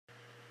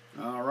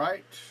All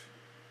right.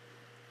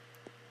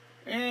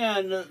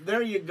 And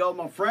there you go,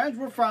 my friends.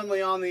 We're finally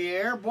on the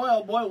air. Boy,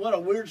 oh boy, what a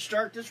weird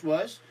start this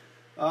was.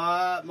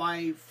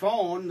 My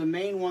phone, the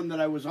main one that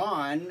I was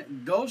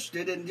on,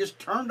 ghosted and just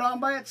turned on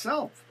by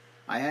itself.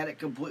 I had it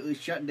completely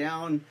shut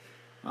down,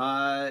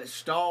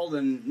 stalled,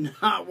 and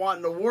not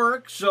wanting to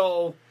work.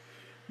 So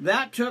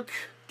that took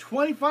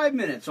 25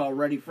 minutes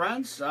already,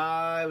 friends.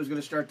 I was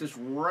going to start this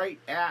right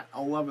at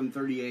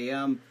 11:30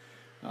 a.m.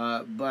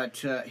 But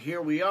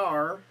here we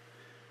are.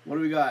 What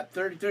do we got?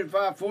 30,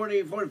 35,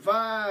 40,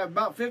 45,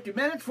 about 50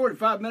 minutes,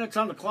 45 minutes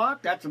on the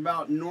clock. That's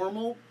about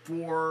normal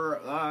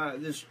for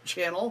this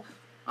channel,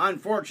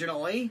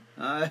 unfortunately.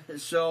 Boy,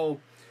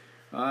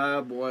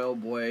 oh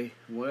boy.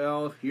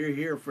 Well, you're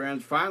here,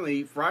 friends.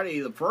 Finally, Friday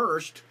the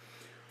 1st.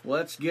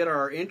 Let's get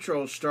our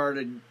intro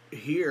started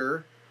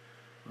here.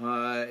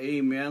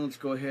 Amen. Let's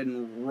go ahead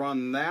and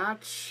run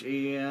that.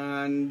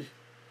 And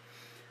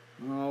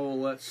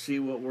let's see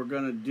what we're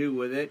going to do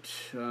with it.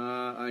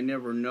 I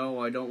never know.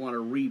 I don't want to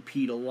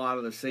repeat a lot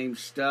of the same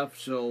stuff,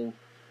 so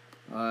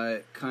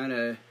kind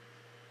of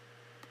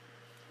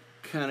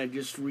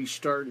just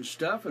restarting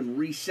stuff and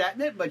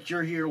resetting it. But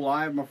you're here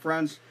live, my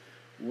friends.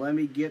 Let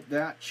me get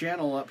that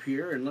channel up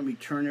here, and let me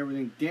turn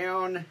everything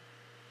down.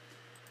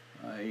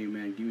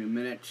 Amen. Give me a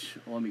minute.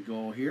 Let me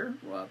go here.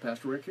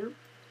 Pastor Rick here.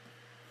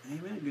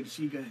 Amen. Good to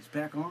see you guys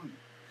back on.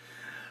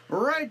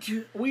 All right,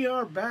 we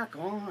are back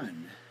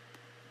on.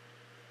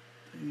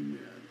 Amen.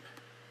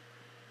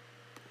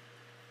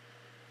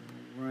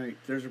 All right,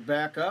 there's our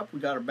backup. We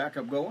got our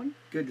backup going.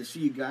 Good to see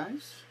you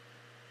guys.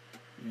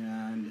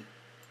 And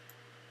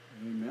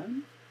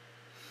amen.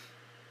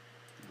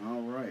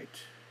 All right.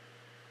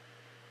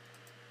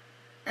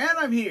 And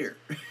I'm here.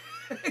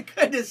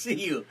 Good to see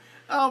you.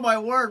 Oh, my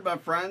word, my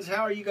friends.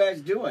 How are you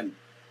guys doing?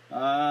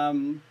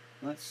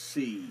 Let's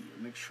see.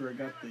 Make sure I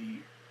got the...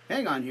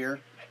 Hang on here.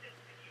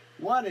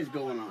 What is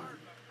going on?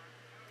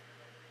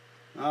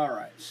 All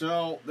right,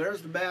 so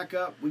there's the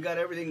backup. We got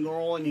everything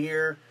rolling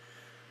here.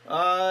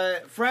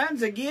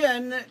 Friends,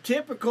 again,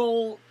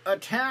 typical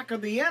attack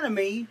of the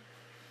enemy.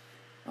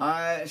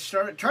 I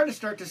tried to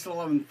start this at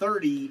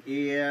 11:30,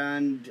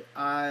 and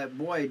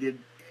boy, did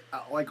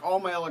like all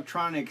my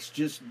electronics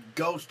just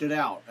ghosted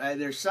out.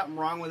 There's something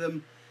wrong with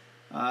them.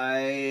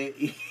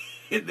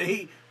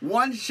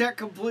 One shut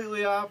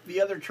completely off, the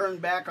other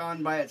turned back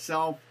on by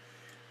itself.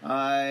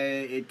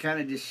 It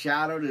kind of just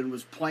shadowed and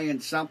was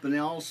playing something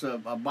else, a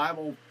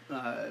Bible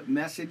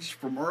message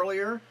from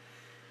earlier.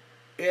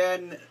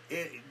 And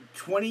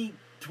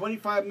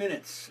 25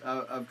 minutes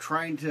of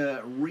trying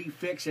to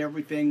refix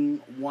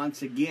everything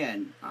once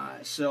again.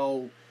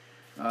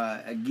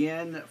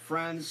 Again,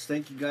 friends,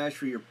 thank you guys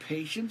for your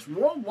patience.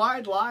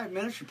 Worldwide Live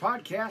Ministry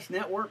Podcast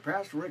Network,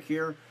 Pastor Rick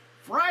here.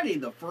 Friday,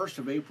 the 1st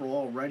of April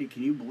already.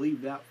 Can you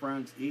believe that,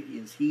 friends? It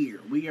is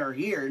here. We are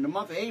here in the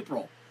month of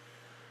April.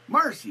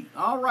 Mercy.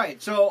 All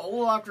right, so a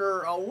little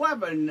after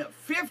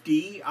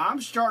 11:50, I'm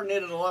starting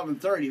it at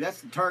 11:30.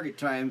 That's the target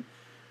time.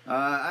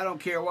 I don't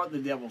care what the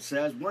devil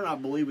says. We're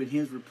not believing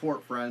his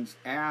report, friends,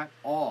 at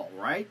all,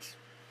 right?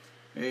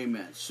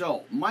 Amen.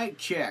 So, mic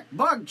check,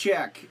 bug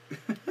check,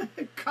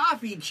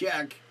 coffee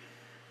check,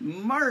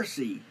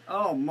 mercy.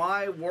 Oh,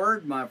 my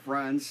word, my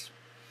friends.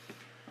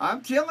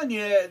 I'm telling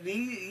you,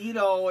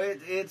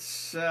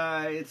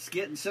 it's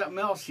getting something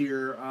else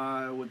here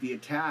with the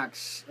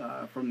attacks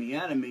from the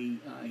enemy.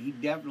 He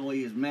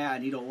definitely is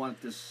mad. He don't want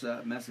this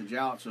message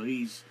out, so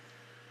he's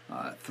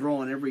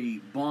throwing every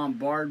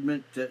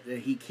bombardment that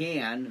he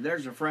can.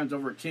 There's our friends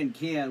over at Tin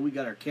Can. We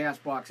got our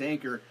Castbox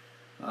Anchor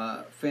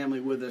family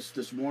with us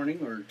this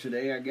morning, or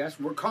today, I guess.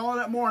 We're calling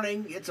it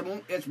morning.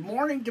 It's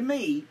morning to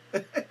me,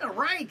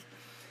 right?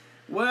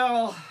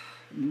 Well,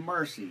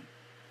 mercy.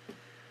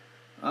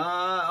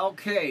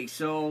 Okay,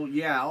 so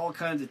yeah, all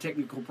kinds of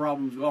technical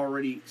problems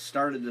already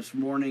started this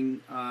morning.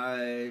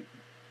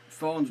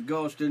 Phones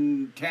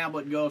ghosting,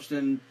 tablet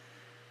ghosting.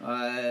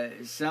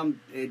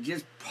 It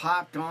just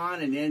popped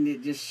on and then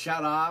it just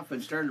shut off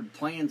and started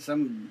playing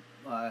some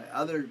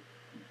other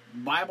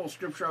Bible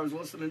scripture I was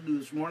listening to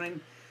this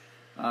morning.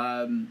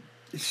 And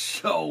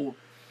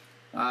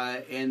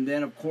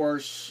then of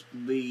course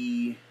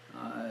the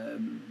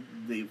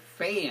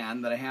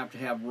fan that I have to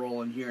have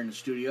rolling here in the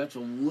studio. It's a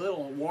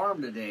little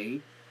warm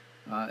today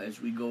as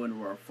we go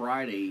into our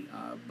Friday,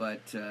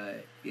 but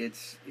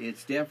it's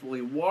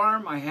definitely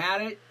warm. I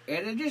had it,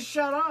 and it just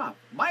shut off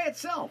by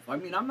itself. I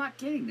mean, I'm not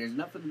kidding. There's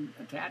nothing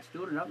attached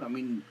to it or nothing. I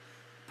mean,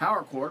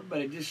 power cord, but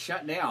it just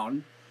shut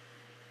down,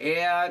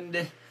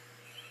 and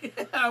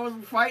I was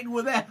fighting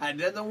with that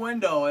at the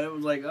window, and it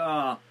was like,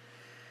 oh,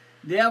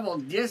 devil,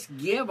 just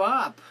give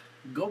up.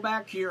 Go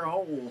back to your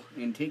hole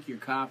and take your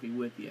coffee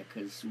with you,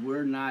 because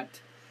we're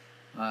not,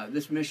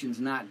 this mission's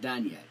not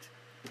done yet.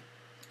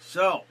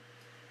 So,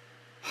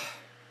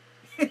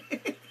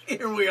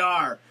 here we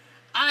are.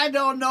 I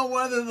don't know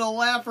whether to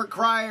laugh or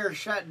cry or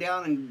shut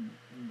down and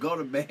go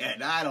to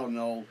bed. I don't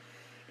know.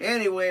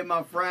 Anyway,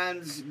 my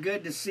friends,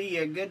 good to see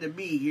you. Good to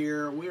be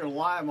here. We are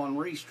live on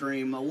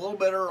Restream a little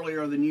bit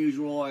earlier than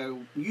usual. I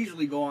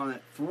usually go on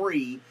at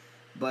 3.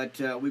 But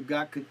we've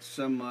got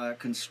some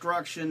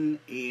construction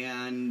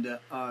and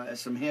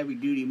some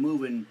heavy-duty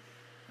moving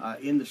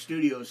in the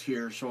studios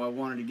here, so I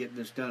wanted to get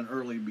this done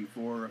early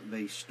before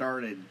they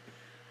started.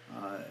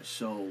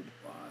 So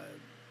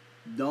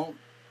don't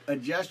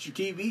adjust your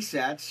TV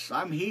sets.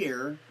 I'm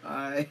here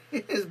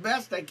as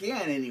best I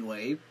can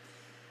anyway.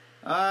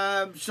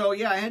 So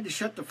yeah, I had to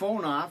shut the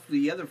phone off,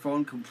 the other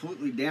phone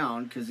completely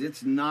down, because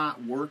it's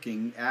not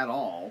working at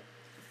all.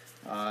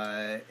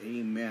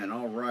 Amen.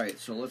 All right,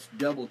 so let's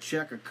double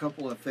check a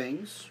couple of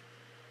things,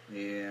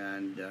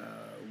 and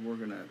we're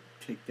gonna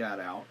take that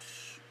out.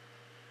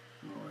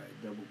 All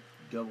right,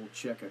 double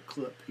check a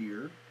clip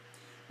here.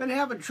 Been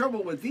having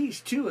trouble with these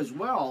too as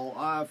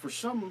well. For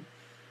some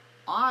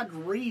odd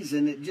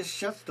reason, it just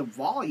shuts the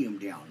volume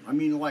down. I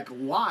mean, like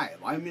live.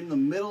 I'm in the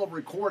middle of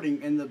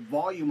recording, and the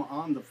volume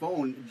on the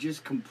phone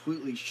just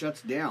completely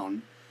shuts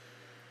down.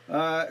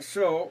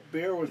 So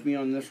bear with me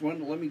on this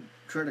one. Let me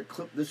try to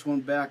clip this one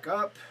back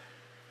up.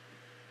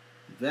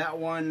 That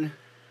one.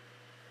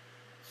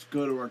 Let's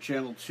go to our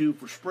channel 2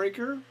 for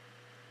Spreaker.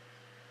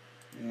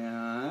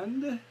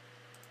 And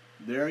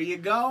there you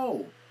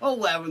go.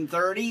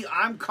 11:30.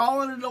 I'm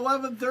calling it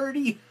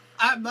 11:30.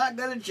 I'm not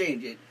going to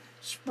change it.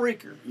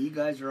 Spreaker, you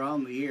guys are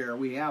on the air.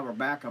 We have our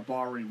backup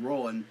already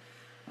rolling.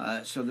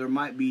 So there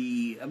might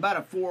be about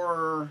a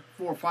 4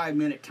 or 5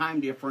 minute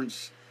time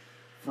difference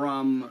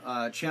from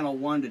channel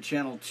 1 to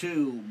channel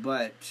 2,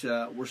 but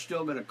we're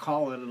still going to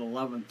call it at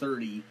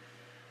 11:30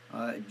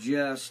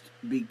 just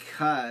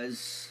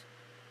because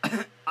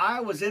I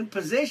was in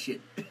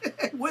position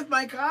with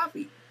my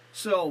coffee.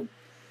 So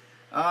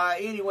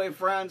anyway,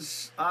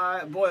 friends,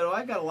 boy,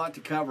 I got a lot to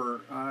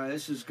cover.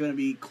 This is going to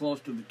be close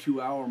to the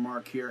 2-hour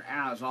mark here,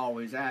 as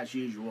always, as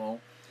usual.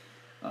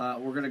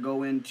 We're going to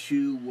go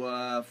into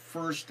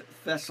 1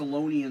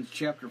 Thessalonians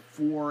chapter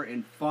 4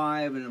 and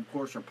 5, and of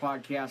course our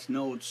podcast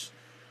notes.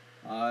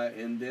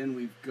 And then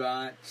we've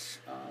got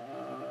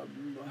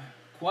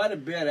quite a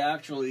bit,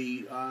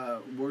 actually.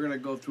 We're going to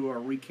go through our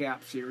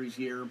recap series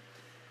here.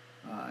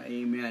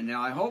 Amen.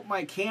 Now, I hope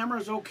my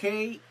camera's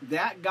okay.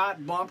 That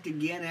got bumped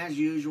again, as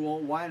usual.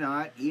 Why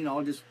not? You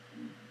know, just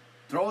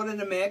throw it in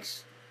the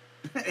mix.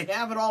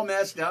 Have it all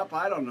messed up.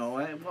 I don't know.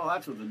 Well,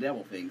 that's what the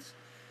devil thinks.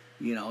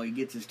 You know, he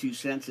gets his 2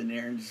 cents in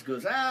there and just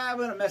goes, I'm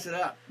going to mess it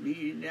up.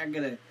 You're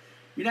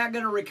not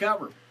gonna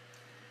recover.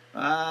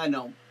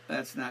 No,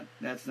 that's not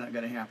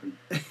going to happen.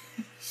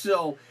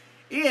 So,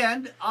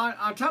 and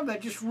on top of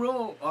that, just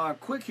real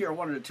quick here, I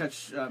wanted to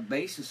touch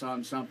basis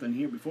on something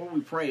here before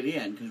we pray it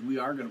in, because we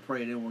are going to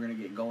pray it in. We're going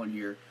to get going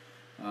here.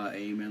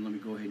 Amen. Let me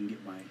go ahead and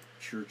get my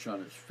church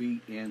on its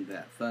feet and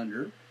that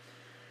thunder.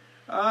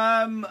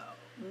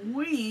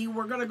 We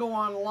were going to go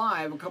on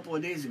live a couple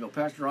of days ago.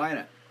 Pastor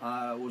Ina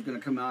was going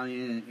to come out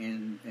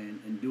in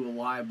and do a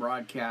live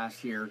broadcast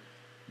here.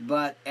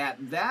 But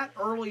at that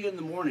early in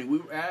the morning, we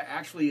were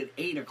actually at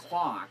 8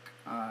 o'clock,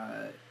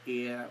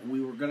 we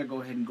were going to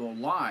go ahead and go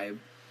live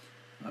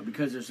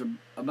because there's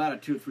about a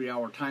 2 or 3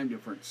 hour time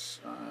difference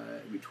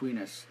between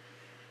us.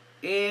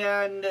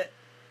 And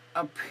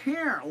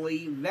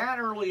apparently, that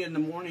early in the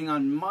morning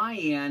on my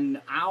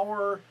end,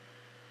 our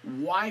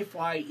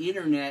Wi-Fi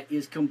internet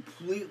is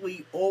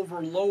completely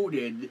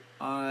overloaded,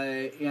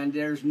 and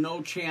there's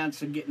no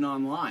chance of getting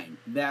online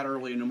that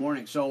early in the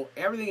morning. So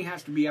everything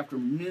has to be after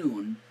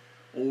noon.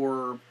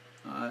 Or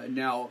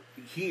now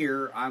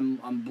here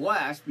I'm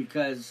blessed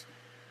because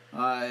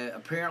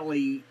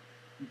apparently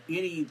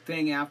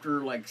anything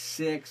after like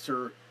 6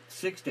 to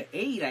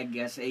 8, I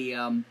guess,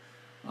 a.m.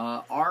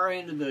 Our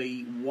end of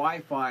the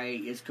Wi-Fi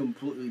is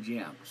completely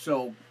jammed.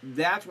 So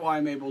that's why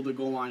I'm able to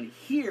go on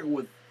here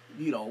with,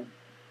 you know,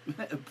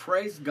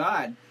 praise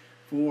God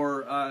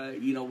for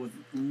with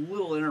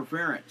little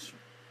interference.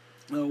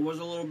 There was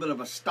a little bit of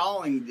a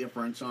stalling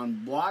difference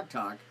on Blog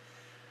Talk.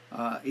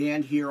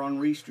 And here on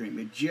Restream.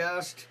 It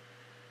just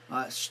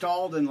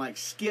stalled and like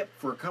skipped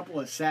for a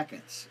couple of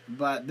seconds,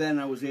 but then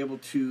I was able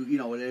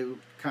to,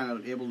 kind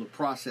of able to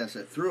process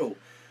it through,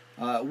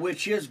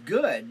 which is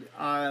good,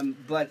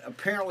 but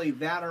apparently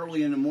that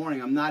early in the morning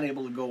I'm not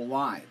able to go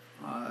live,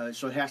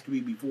 so it has to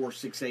be before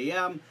 6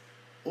 a.m.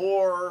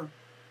 or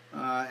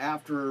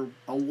after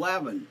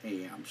 11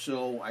 a.m.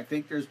 So I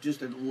think there's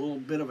just a little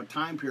bit of a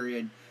time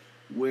period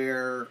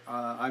where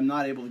I'm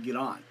not able to get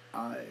on,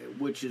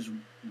 which is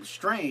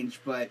strange,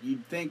 but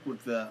you'd think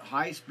with the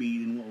high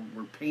speed and what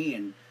we're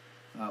paying,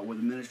 what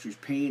the ministry's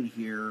paying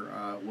here,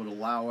 would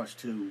allow us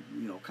to,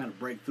 kind of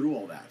break through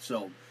all that.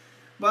 So,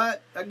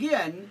 but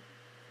again,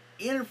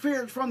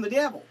 interference from the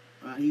devil.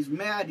 He's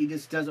mad. He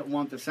just doesn't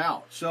want this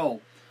out.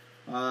 So,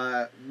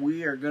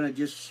 we are going to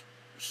just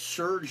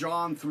surge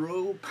on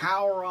through,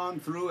 power on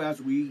through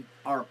as we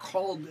are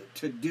called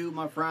to do,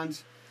 my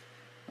friends.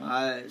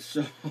 That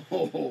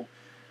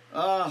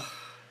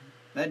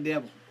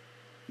devil,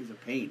 he's a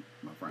pain,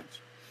 my friends.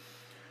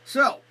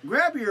 So,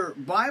 grab your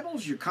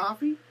Bibles, your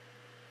coffee,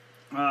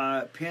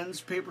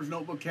 pens, papers,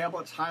 notebook,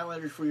 tablets,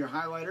 highlighters for your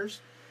highlighters.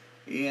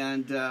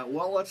 And,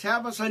 let's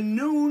have us a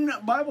noon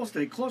Bible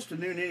study. Close to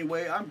noon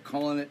anyway. I'm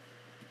calling it.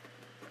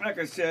 Like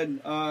I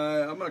said,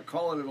 I'm going to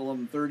call it at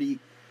 11:30.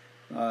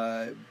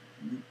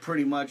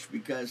 pretty much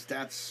because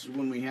that's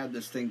when we had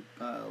this thing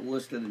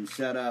listed and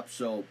set up.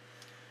 So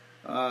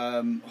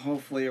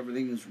hopefully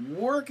everything is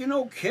working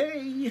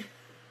okay.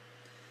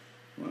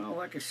 Well,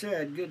 like I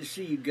said, good to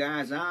see you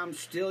guys. I'm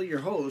still your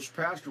host,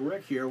 Pastor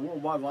Rick here,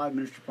 Worldwide Live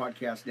Ministry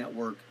Podcast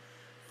Network,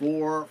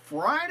 for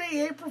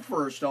Friday, April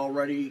 1st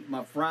already.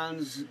 My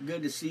friends,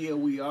 good to see you.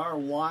 We are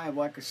live,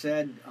 like I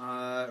said,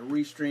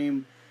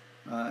 Restream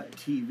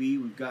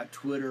TV. We've got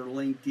Twitter,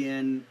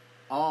 LinkedIn,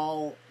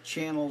 all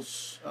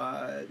channels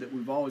that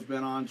we've always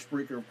been on.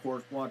 Spreaker, of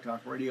course, Blog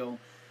Talk Radio,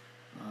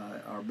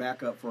 our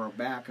backup for our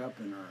backup,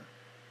 and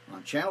our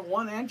on Channel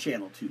 1 and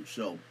Channel 2.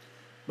 So,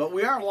 but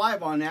we are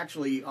live on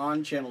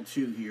Channel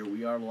 2 here.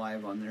 We are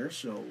live on there,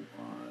 so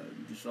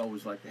just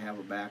always like to have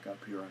a backup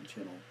here on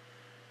Channel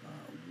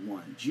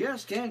 1.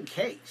 Just in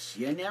case.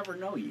 You never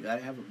know. You got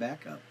to have a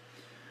backup.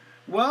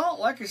 Well,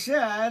 like I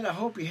said, I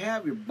hope you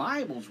have your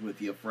Bibles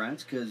with you,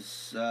 friends,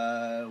 because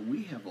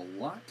we have a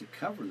lot to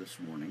cover this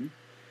morning.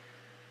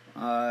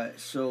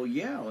 So,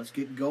 yeah, let's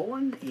get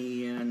going,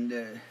 and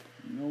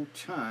no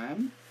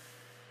time.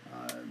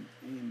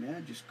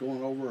 Amen. Just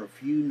going over a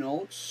few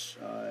notes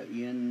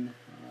in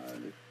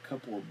the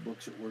couple of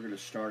books that we're going to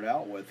start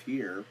out with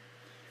here.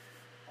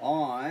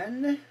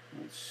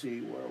 Let's see,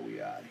 where are we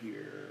at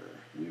here?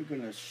 We're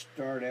going to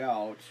start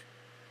out,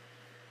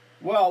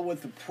 well,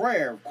 with the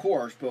prayer, of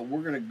course, but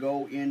we're going to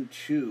go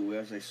into,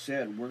 as I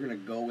said, we're going to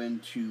go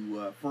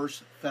into 1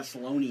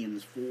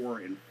 Thessalonians 4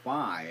 and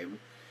 5.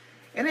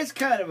 And it's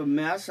kind of a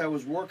mess. I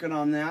was working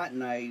on that,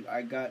 and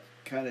I got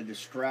kind of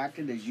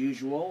distracted as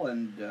usual,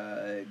 and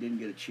didn't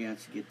get a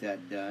chance to get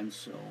that done.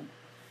 So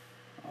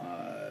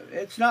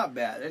it's not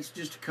bad. It's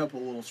just a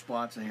couple little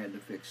spots I had to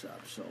fix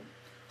up. So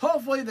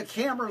hopefully the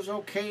camera's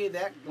okay.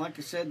 That, like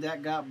I said,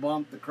 that got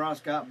bumped. The cross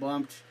got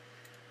bumped.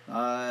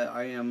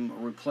 I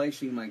am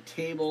replacing my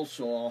table,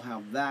 so I'll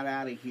have that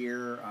out of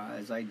here,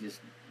 as I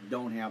just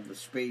don't have the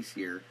space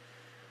here.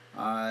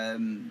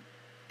 Amen.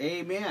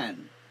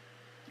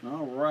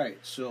 All right,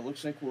 so it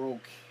looks like we're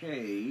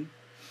okay.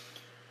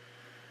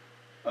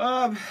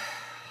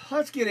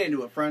 Let's get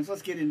into it, friends.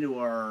 Let's get into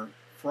our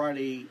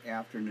Friday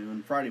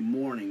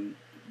morning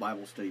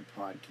Bible study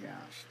podcast.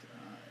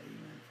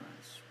 Amen,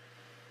 friends.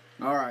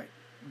 All right.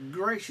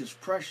 Gracious,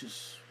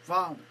 precious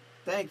Father,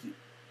 thank you.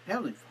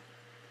 Heavenly Father,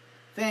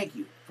 thank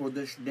you for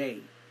this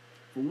day,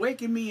 for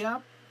waking me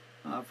up,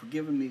 for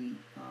giving me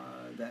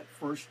that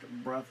first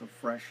breath of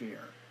fresh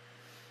air.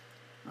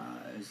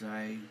 As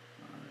I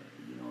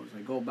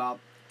go about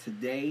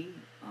today,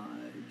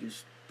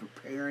 just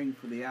preparing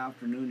for the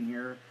afternoon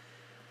here,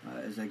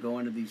 as I go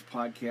into these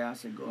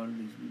podcasts, I go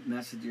into these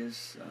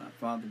messages.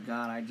 Father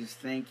God, I just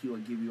thank you. I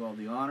give you all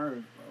the honor,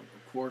 of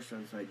course,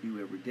 as I do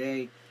every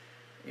day,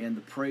 and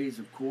the praise,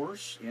 of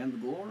course, and the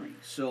glory.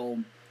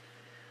 So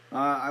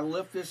I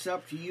lift this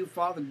up to you,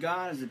 Father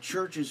God, as the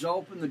church is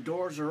open, the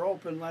doors are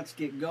open. Let's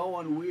get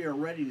going. We are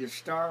ready to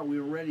start. We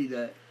are ready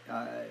to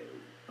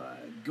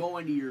go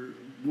into your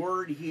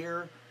word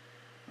here.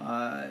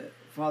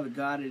 Father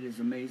God, it is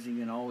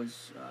amazing, and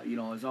always,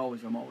 as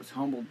always, I'm always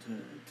humbled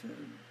to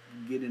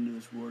get into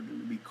this word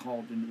and to be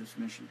called into this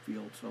mission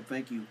field. So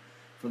thank you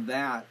for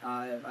that.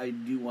 I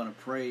do want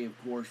to pray,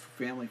 of course, for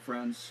family,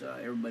 friends,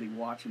 everybody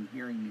watching,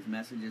 hearing these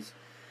messages.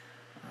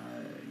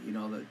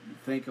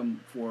 Thank them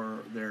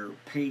for their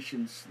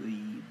patience,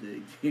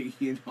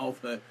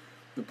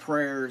 the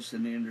prayers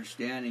and the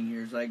understanding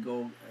here as I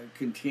go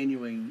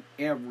continuing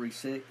every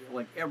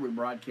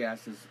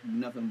broadcast is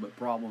nothing but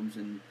problems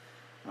and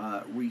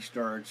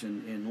restarts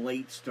and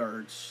late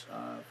starts.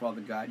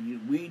 Father God,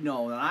 we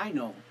know, and I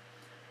know,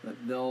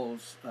 that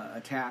those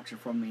attacks are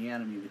from the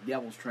enemy. The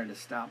devil's trying to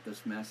stop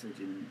this message,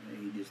 and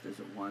he just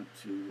doesn't want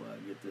to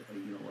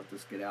let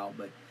this get out.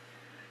 But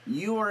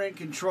you are in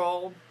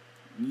control.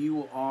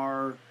 You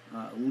are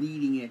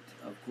leading it,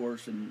 of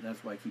course, and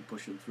that's why I keep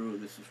pushing through.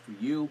 This is for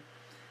you.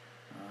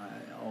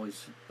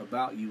 Always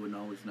about you and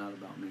always not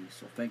about me.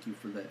 So thank you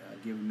for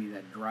giving me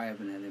that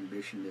drive and that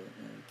ambition to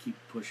keep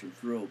pushing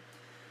through.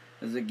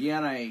 As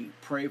again, I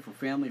pray for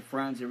family,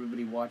 friends,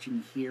 everybody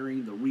watching,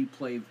 hearing,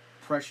 the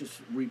precious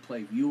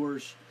replay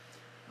viewers,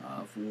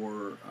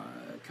 for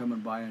coming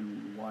by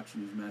and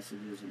watching these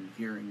messages and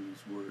hearing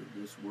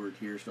this word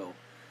here. So,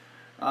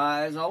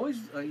 as always,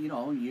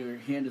 your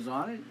hand is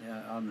on it,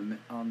 on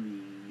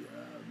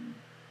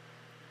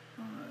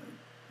the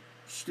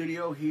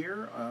studio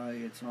here.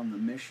 It's on the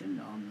mission,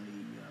 on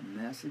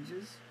the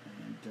messages,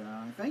 and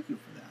I thank you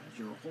for that. As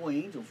your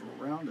holy angels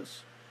are around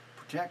us,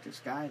 protect us,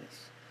 guide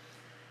us,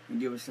 and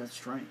give us that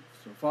strength.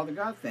 So, Father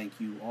God, thank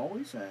you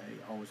always. I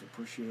always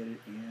appreciate it.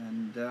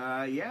 And,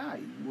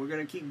 we're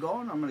going to keep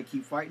going. I'm going to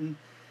keep fighting.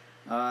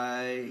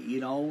 I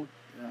know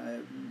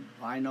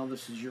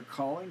this is your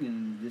calling,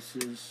 and this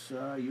is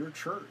your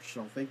church.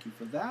 So thank you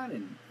for that,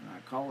 and I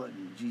call it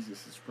in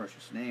Jesus'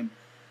 precious name.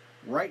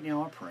 Right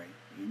now I pray.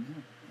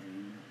 Amen.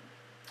 Amen.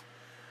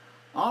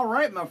 All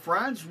right, my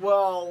friends.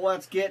 Well,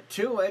 let's get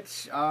to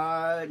it.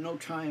 No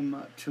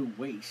time to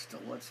waste.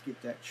 Let's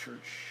get that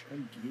church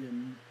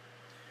again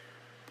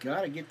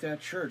Got to get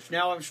that church.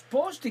 Now, I'm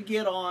supposed to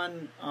get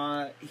on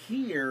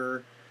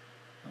here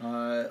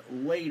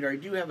later. I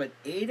do have an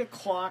 8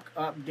 o'clock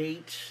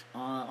update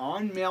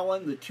on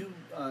Melon, the two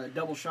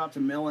double shots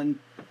of Melon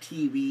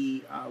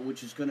TV,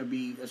 which is going to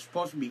be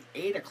supposed to be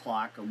 8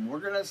 o'clock, and we're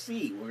going to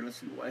see. We're going to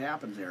see what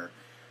happens there.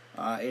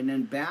 And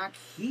then back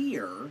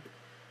here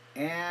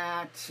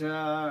at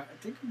I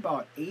think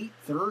about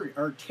 8:30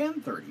 or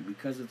 10:30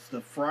 because it's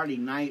the Friday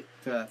night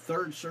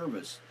third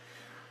service.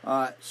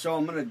 So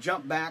I'm going to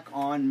jump back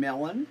on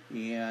Melon,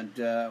 and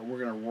we're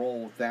going to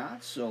roll with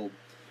that. So,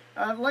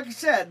 like I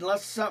said,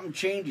 unless something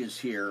changes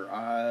here,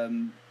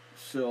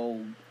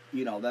 so,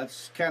 you know,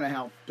 that's kind of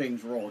how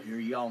things roll here.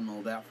 You all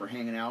know that for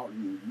hanging out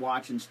and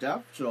watching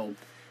stuff. So,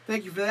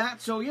 thank you for that.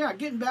 So, yeah,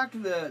 getting back to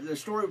the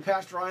story with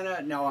Pastor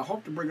Ina. Now, I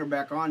hope to bring her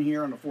back on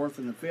here on the 4th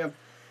and the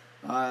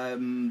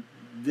 5th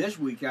this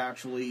week,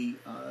 actually.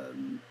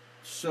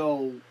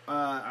 So,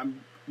 we're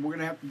going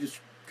to have to just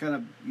kind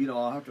of, you know,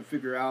 I'll have to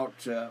figure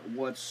out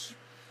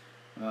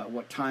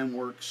what time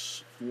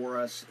works for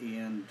us.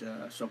 And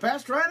so,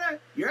 Pastor Ina,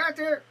 you're out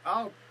there.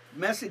 I'll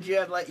message you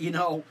and let you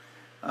know.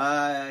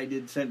 I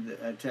did send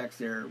a text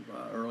there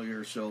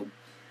earlier. So,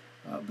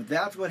 but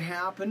that's what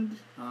happened.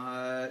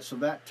 So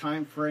that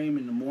time frame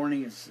in the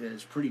morning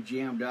is pretty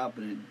jammed up,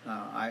 and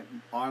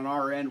on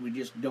our end we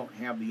just don't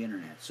have the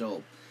internet.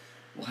 So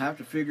we'll have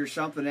to figure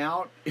something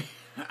out.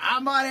 I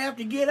might have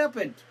to get up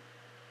and.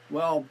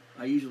 Well,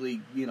 I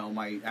usually, you know,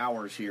 my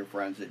hours here,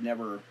 friends, it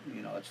never,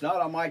 you know, it's not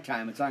on my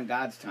time, it's on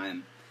God's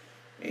time.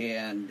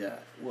 And,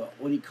 well,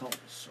 what do you call this?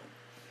 So,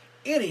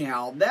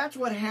 anyhow, that's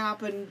what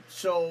happened.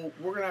 So,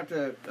 we're going to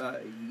have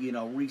to, you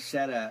know,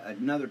 reset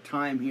another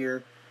time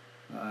here.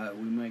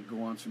 We might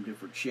go on some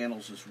different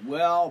channels as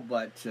well,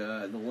 but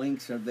the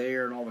links are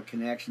there and all the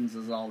connections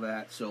is all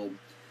that. So,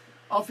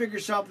 I'll figure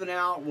something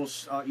out. We'll,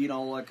 you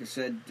know, like I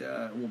said,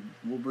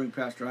 we'll bring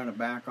Pastor Ina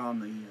back on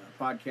the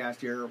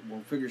podcast here.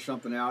 We'll figure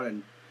something out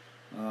and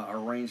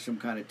arrange some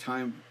kind of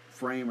time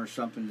frame or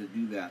something to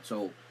do that.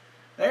 So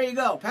there you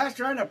go,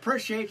 Pastor Ina.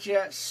 Appreciate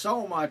you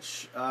so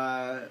much,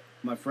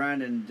 my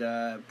friend, and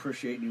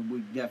appreciate you. We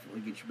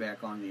definitely get you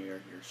back on the air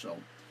here. So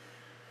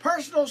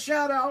personal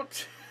shout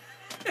out,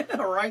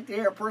 right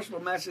there,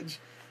 personal message.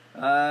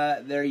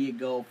 There you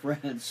go,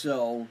 friends.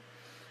 So.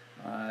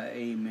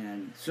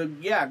 Amen. So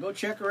yeah, go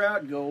check her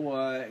out. Go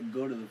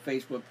to the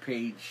Facebook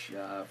page,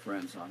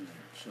 friends, on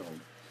there.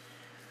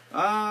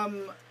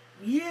 So,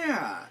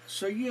 yeah.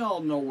 So you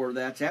all know where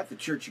that's at, the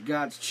Church of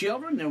God's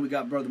Children. Then we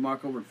got Brother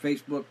Mark over at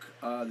Facebook,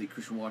 the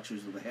Christian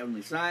Watchers of the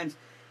Heavenly Signs,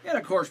 and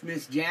of course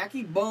Miss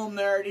Jackie. Boom,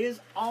 there it is.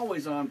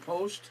 Always on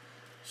post.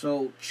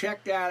 So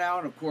check that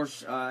out. Of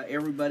course,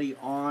 everybody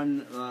on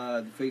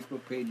the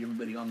Facebook page,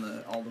 everybody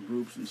on all the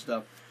groups and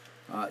stuff.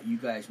 You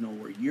guys know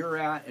where you're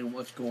at and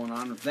what's going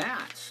on with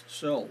that.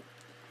 So,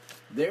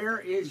 there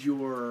is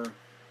your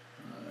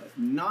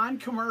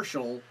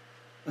non-commercial,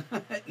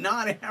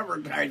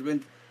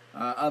 non-advertisement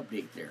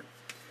update there.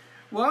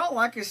 Well,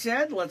 like I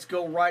said, let's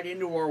go right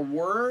into our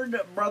word,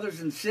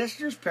 brothers and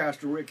sisters.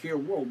 Pastor Rick here,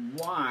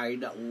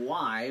 worldwide,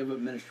 live at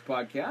Ministry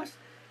Podcast.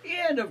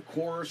 And, of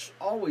course,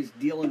 always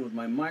dealing with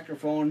my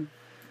microphone.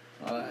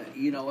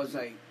 You know, as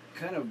I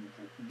kind of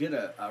did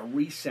a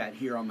reset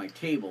here on my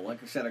table.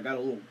 Like I said, I got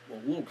a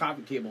little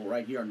coffee table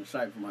right here on the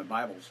side for my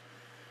Bibles.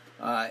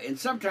 And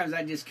sometimes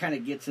that just kind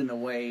of gets in the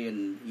way,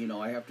 and, you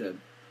know, I have to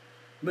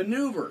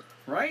maneuver,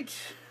 right?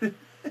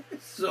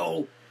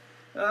 So,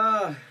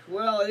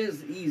 well, it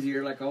is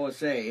easier, like I always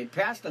say. It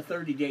passed a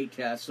 30-day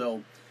test,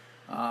 so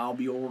I'll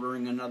be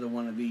ordering another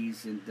one of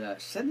these and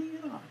sending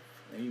it off.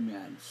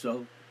 Amen.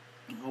 So,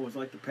 I always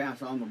like to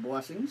pass on the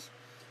blessings.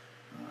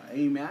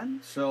 Amen.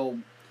 So,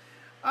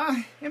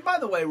 and by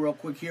the way, real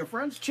quick here,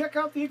 friends, check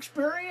out The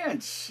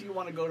Experience. You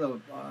want to go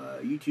to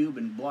YouTube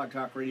and Blog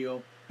Talk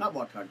Radio, not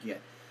Blog Talk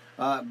yet,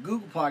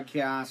 Google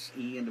Podcasts,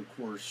 and of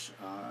course,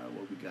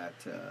 what we got,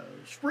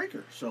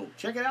 Spreaker. So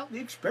check it out, The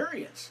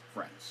Experience,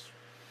 friends.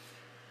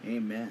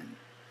 Amen.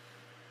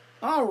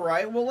 All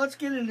right, well, let's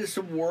get into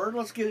some word.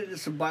 Let's get into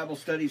some Bible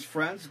studies,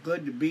 friends.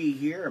 Good to be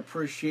here.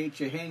 Appreciate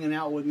you hanging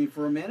out with me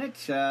for a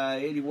minute.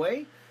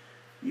 Anyway,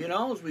 you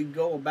know, as we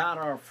go about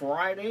our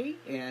Friday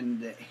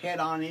and head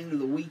on into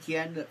the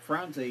weekend,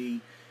 friends,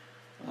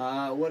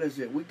 what is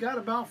it? We got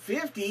about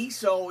 50,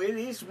 so it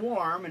is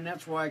warm, and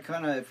that's why I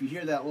kind of, if you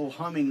hear that little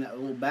humming, that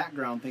little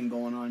background thing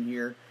going on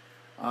here,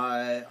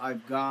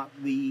 I've got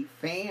the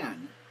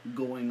fan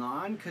going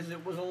on because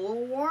it was a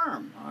little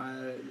warm.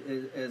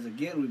 As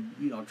again, we,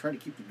 you know, try to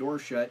keep the door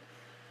shut,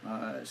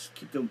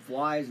 keep them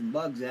flies and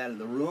bugs out of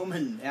the room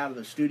and out of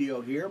the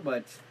studio here,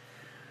 but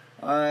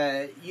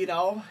you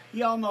know,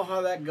 y'all know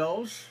how that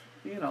goes,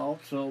 you know,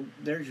 so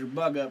there's your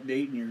bug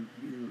update and your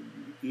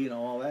you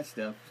know, all that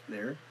stuff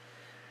there.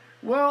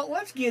 Well,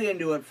 let's get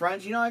into it,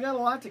 friends. You know, I got a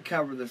lot to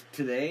cover this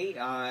today.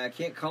 I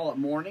can't call it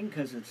morning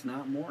because it's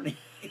not morning.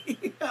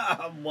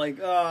 I'm like,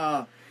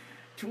 about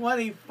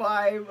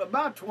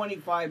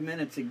 25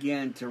 minutes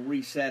again to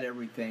reset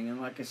everything. And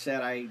like I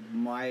said,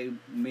 my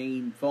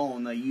main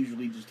phone, I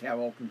usually just have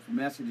open for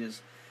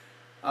messages.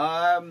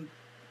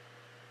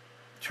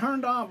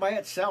 turned on by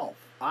itself.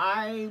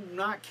 I'm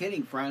not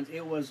kidding, friends.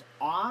 It was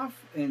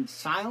off and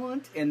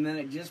silent, and then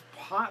it just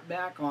popped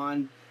back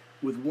on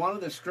with one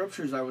of the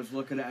scriptures I was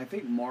looking at. I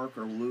think Mark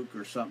or Luke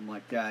or something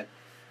like that.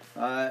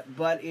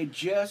 But it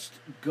just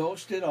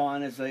ghosted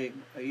on, as the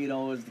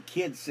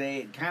kids say,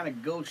 it kind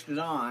of ghosted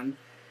on,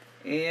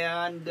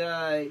 and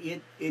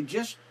it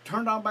just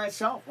turned on by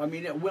itself. I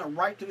mean, it went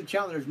right to the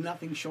channel. There's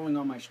nothing showing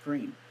on my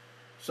screen.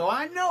 So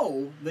I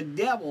know the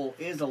devil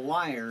is a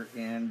liar,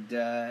 and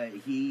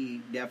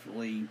he was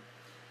definitely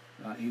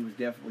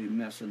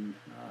messing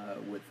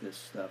with this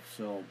stuff.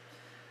 So,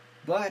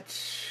 but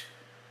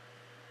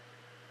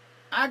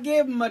I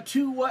gave him a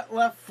 2 what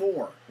left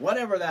 4,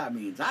 whatever that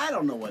means. I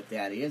don't know what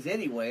that is.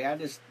 Anyway, I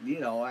just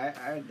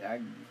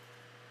I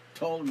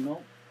told him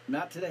no,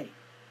 not today,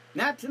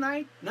 not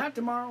tonight, not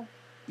tomorrow,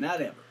 not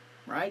ever.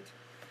 Right?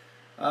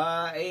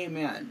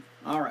 Amen.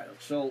 All right,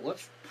 so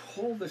let's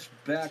pull this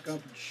back up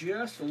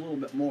just a little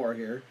bit more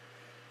here.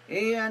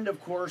 And,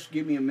 of course,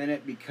 give me a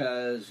minute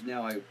because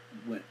now I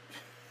went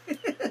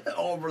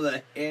over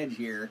the edge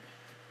here.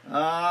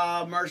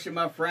 Mercy,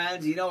 my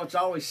friends. You know, it's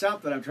always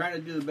something. I'm trying to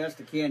do the best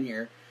I can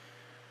here.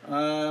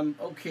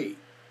 Okay.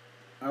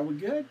 Are we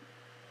good?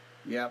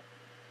 Yep.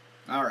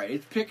 All right,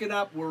 it's picking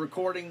up. We're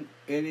recording.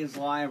 It is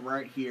live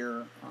right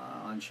here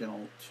on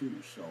Channel 2,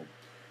 so...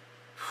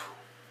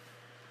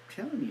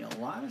 telling you a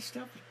lot of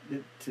stuff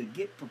to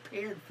get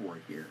prepared for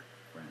here,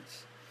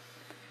 friends.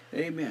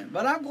 Amen.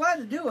 But I'm glad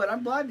to do it.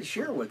 I'm glad to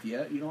share with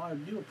you. You know, I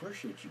do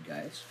appreciate you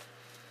guys.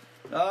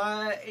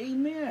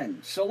 Amen.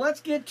 So let's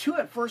get to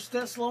it. 1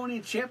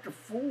 Thessalonians chapter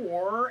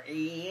 4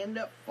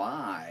 and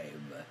 5.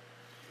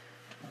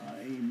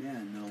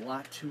 Amen. A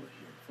lot to it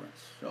here,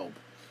 friends. So,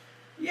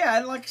 yeah,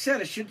 and like I said,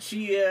 I should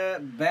see you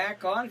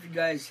back on. If you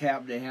guys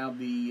happen to have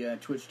the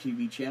Twitch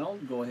TV channel,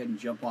 go ahead and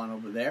jump on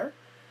over there.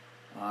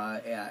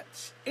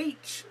 At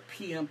 8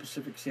 p.m.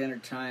 Pacific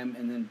Standard Time,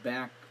 and then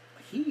back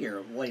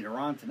here later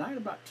on tonight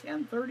about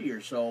 10:30 or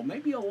so,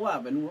 maybe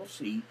 11. We'll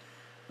see.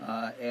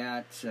 Back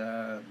at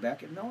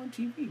Melon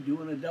TV,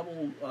 doing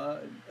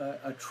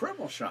a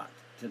triple shot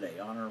today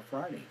on our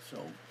Friday.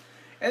 So,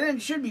 and then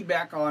should be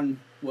back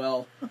on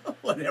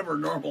whatever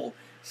normal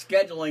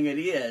scheduling it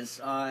is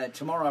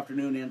tomorrow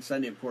afternoon and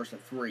Sunday, of course,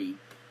 at 3.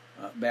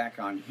 Back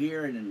on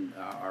here, and then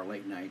our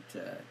late night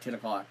 10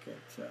 o'clock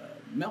at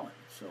Melon.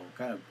 So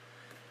kind of.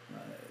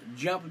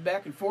 Jumping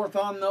back and forth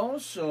on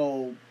those,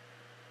 so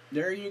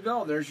there you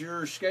go. There's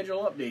your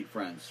schedule update,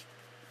 friends.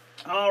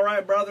 All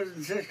right, brothers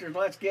and sisters,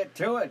 let's get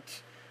to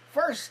it.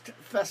 1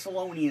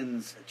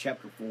 Thessalonians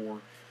chapter 4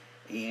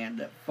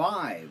 and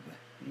 5.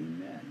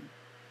 Amen.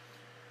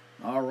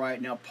 All right,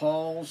 now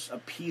Paul's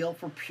appeal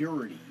for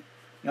purity.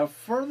 Now,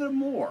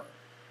 furthermore,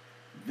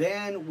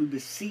 then we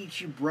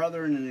beseech you,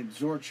 brethren, and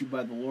exhort you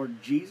by the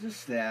Lord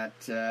Jesus,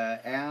 that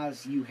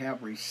as you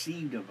have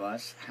received of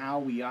us, how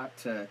we ought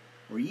to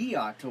or ye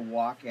ought to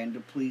walk and to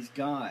please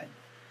God.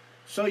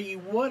 So ye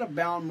would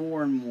abound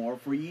more and more,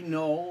 for ye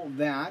know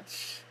that,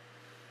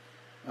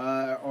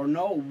 or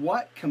know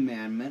what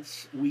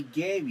commandments we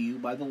gave you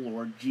by the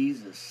Lord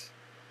Jesus.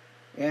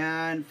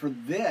 And for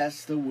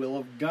this the will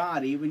of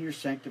God, even your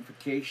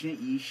sanctification, that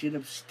ye should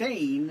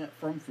abstain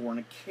from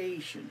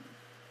fornication.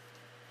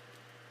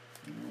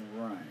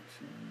 All right,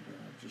 and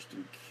just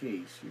in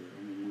case here,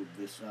 let me move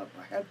this up.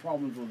 I had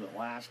problems with it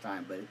last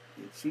time, but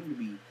it seemed to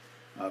be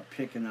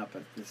picking up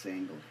at this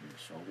angle here,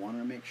 so I want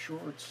to make sure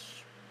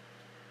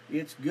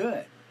it's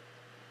good.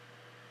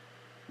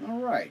 All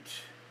right.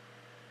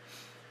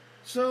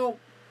 So,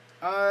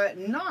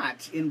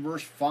 not in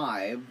verse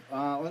 5.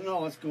 No,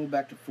 let's go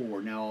back to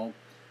 4. Now,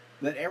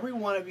 that every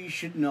one of you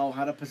should know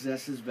how to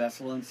possess his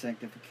vessel in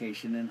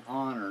sanctification and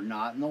honor,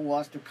 not in the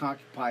lust of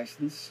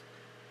concupiscence,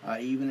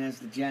 even as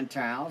the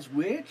Gentiles,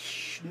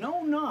 which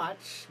know not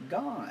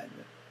God,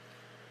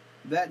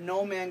 that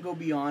no man go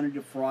beyond and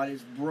defraud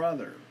his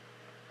brother.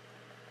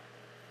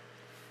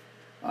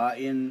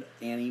 In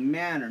any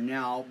manner.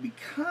 Now,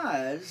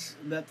 because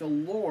that the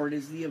Lord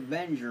is the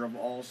avenger of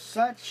all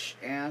such,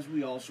 as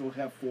we also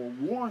have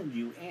forewarned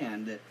you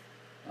and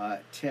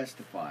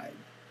testified.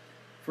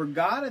 For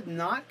God hath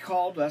not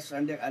called us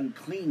unto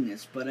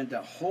uncleanness, but unto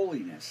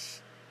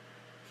holiness.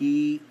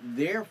 He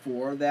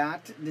therefore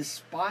that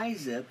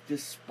despiseth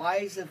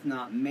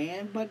not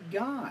man, but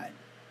God,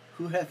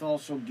 who hath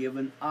also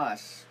given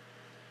us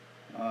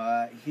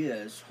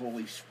his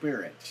Holy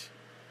Spirit.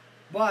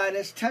 But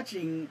as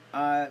touching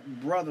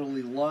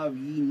brotherly love,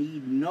 ye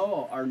need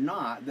know or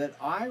not that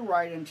I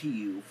write unto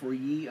you, for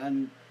ye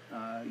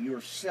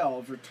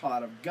yourselves are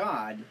taught of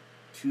God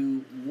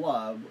to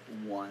love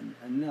one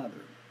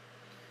another.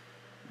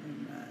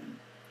 Amen.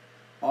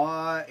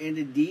 And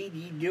indeed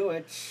ye do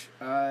it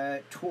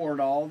toward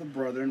all the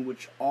brethren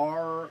which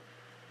are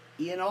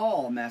in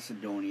all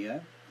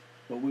Macedonia.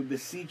 But we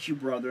beseech you,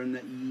 brethren,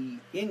 that ye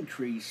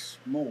increase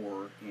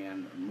more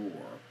and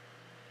more.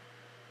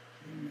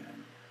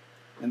 Amen.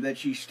 And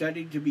that ye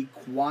study to be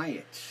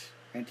quiet,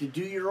 and to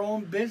do your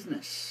own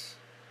business,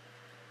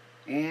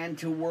 and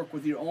to work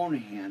with your own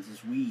hands,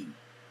 as we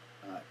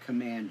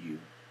command you.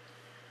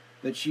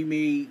 that ye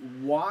may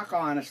walk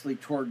honestly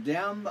toward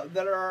them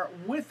that are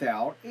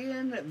without,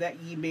 and that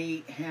ye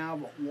may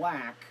have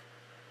lack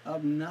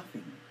of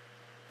nothing.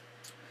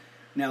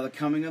 Now the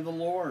coming of the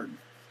Lord.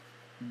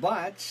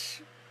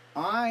 But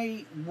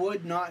I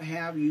would not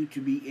have you to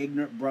be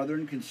ignorant,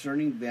 brethren,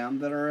 concerning them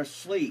that are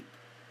asleep,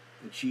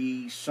 that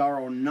ye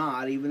sorrow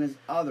not, even as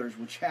others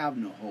which have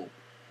no hope.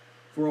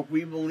 For if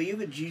we believe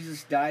that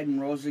Jesus died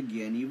and rose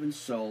again, even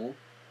so,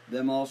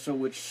 them also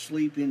which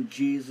sleep in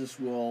Jesus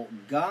will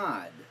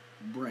God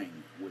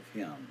bring with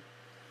him.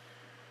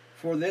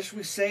 For this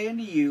we say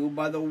unto you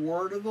by the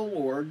word of the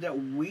Lord, that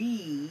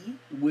we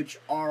which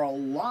are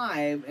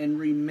alive and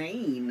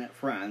remain,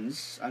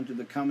 friends, unto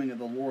the coming of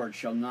the Lord,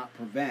 shall not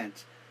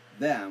prevent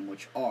them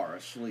which are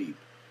asleep.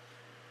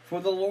 For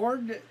the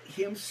Lord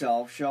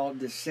himself shall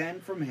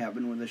descend from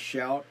heaven with a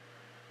shout,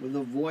 with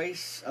the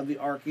voice of the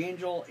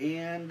archangel,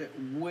 and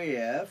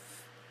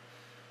with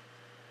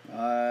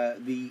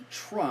the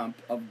trump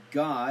of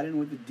God, and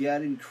with the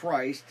dead in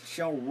Christ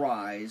shall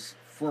rise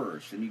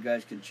first. And you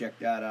guys can check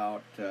that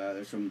out.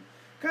 There's some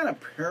kind of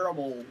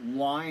parable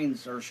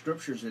lines or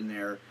scriptures in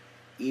there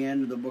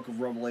in the book of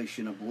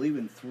Revelation, I believe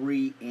in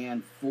 3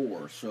 and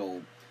 4.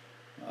 So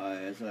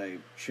as I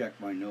check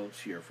my notes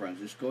here, friends,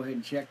 just go ahead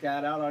and check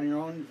that out on your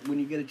own when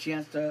you get a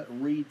chance to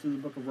read through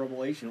the book of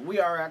Revelation. We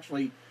are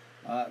actually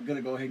going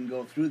to go ahead and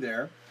go through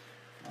there.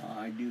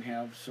 I do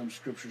have some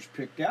scriptures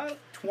picked out,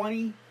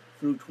 20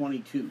 through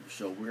 22.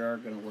 So we are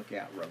going to look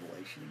at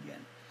Revelation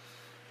again.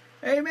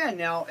 Amen.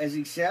 Now, as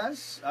he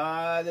says,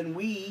 then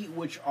we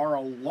which are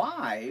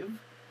alive,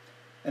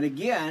 and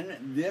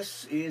again,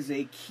 this is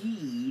a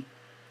key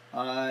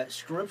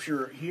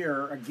scripture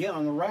here, again,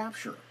 on the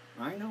rapture.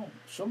 I know,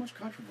 so much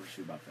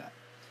controversy about that.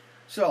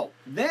 So,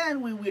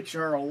 then we which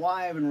are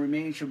alive and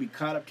remain shall be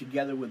caught up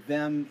together with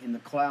them in the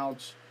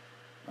clouds,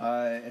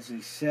 as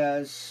he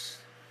says,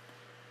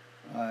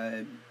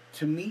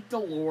 to meet the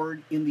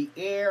Lord in the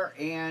air,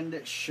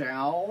 and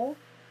shall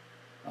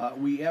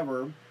we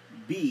ever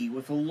be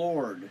with the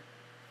Lord.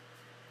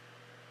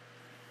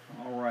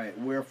 All right.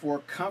 Wherefore,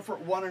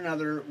 comfort one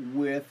another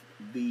with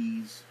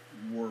these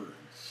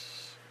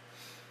words.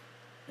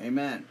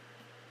 Amen.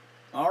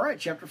 All right,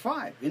 chapter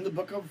 5, in the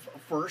book of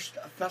 1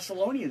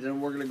 Thessalonians, and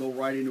we're going to go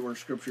right into our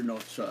scripture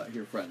notes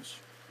here, friends.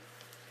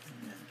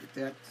 And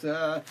get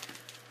that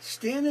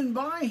standing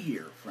by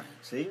here,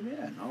 friends.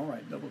 Amen. All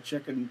right, double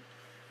checking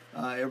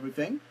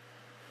everything.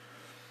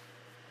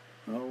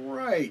 All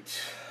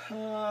right.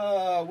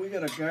 We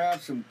got to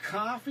grab some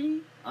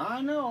coffee.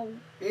 I know.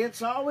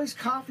 It's always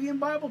coffee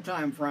and Bible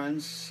time,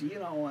 friends. You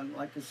know, and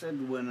like I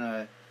said, when,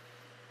 I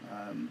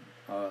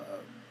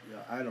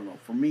don't know,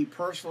 for me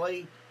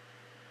personally,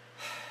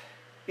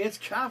 it's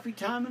coffee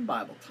time and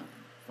Bible time,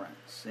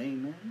 friends.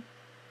 Amen.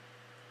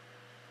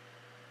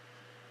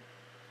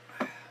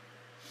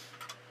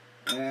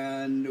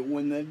 And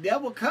when the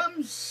devil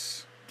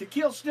comes to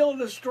kill, steal, and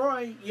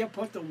destroy, you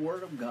put the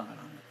word of God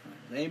on it,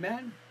 friends.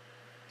 Amen.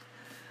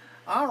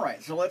 All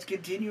right, so let's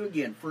continue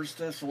again. 1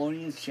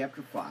 Thessalonians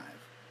chapter 5.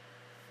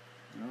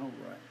 All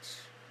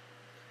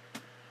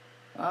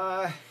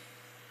right.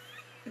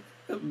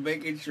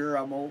 Making sure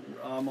I'm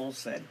all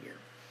set here.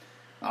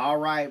 All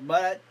right,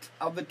 but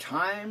of the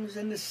times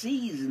and the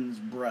seasons,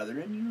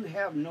 brethren, you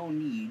have no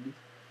need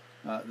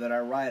that I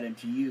write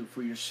unto you,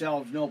 for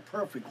yourselves know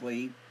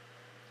perfectly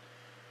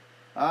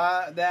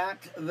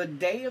that the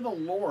day of the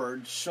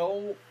Lord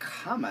so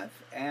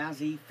cometh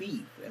as a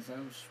thief, as I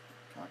was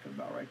talking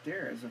about right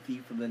there, as a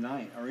thief of the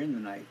night, or in the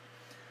night.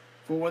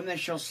 For when they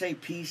shall say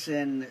peace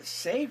and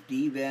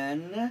safety,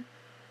 then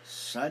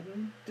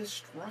sudden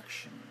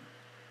destruction.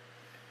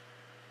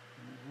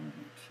 All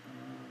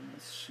right,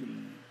 let's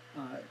see.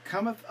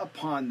 Cometh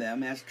upon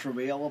them as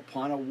travail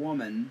upon a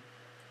woman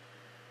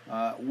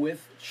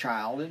with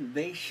child, and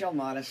they shall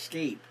not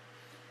escape.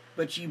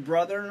 But ye,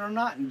 brethren, are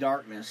not in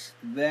darkness,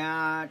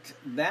 that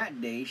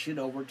day should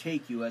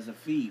overtake you as a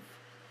thief.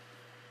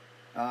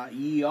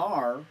 Ye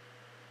are,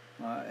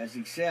 as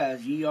he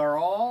says, ye are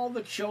all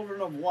the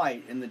children of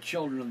light and the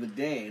children of the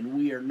day, and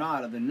we are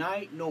not of the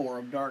night nor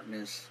of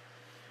darkness.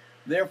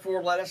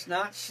 Therefore let us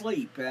not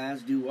sleep,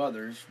 as do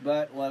others,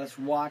 but let us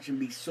watch and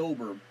be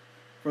sober.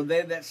 For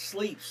they that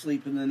sleep,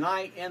 sleep in the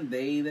night, and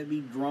they that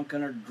be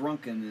drunken are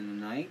drunken in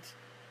the night.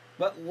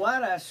 But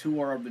let us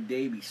who are of the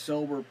day be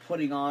sober,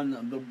 putting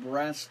on the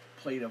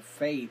breastplate of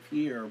faith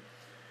here,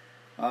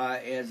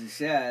 as he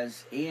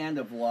says, and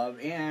of love,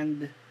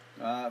 and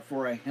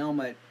for a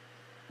helmet,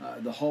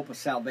 the hope of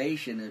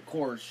salvation. And of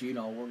course, you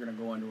know, we're going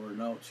to go into our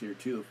notes here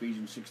too,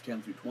 Ephesians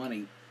 6:10 through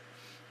 20.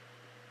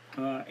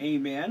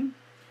 Amen.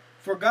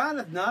 For God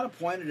hath not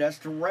appointed us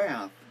to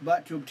wrath,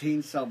 but to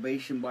obtain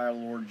salvation by our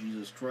Lord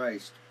Jesus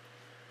Christ,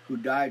 who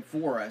died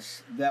for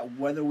us, that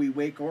whether we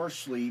wake or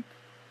sleep,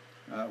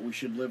 we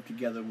should live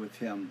together with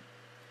him.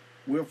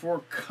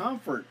 Wherefore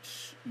comfort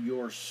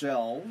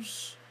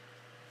yourselves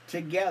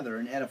together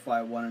and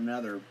edify one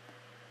another,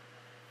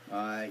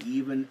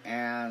 even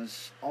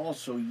as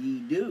also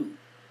ye do.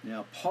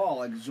 Now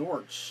Paul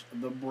exhorts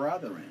the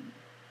brethren.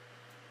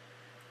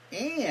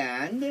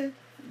 And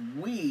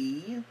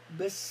we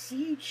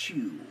beseech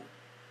you,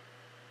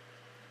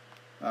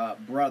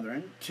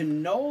 brethren, to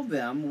know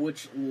them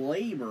which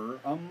labor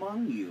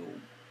among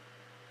you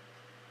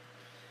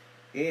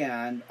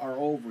and are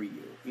over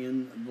you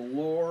in the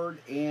Lord,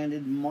 and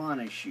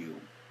admonish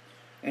you,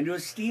 and to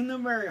esteem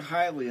them very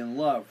highly in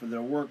love for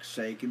their work's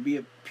sake, and be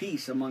at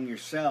peace among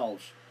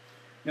yourselves.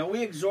 Now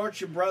we exhort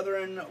you,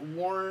 brethren,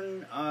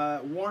 warn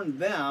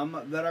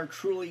them that are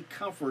truly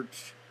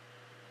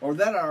or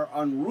that are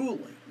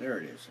unruly. There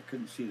it is. I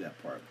couldn't see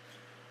that part.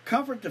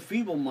 Comfort the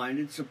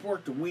feeble-minded,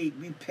 support the weak,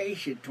 be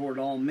patient toward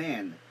all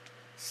men.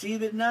 See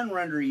that none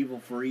render evil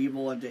for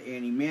evil unto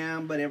any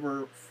man, but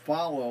ever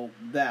follow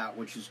that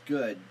which is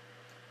good.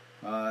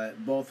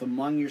 Both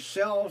among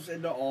yourselves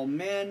and to all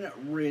men,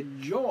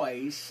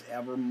 rejoice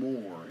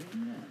evermore.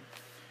 Amen.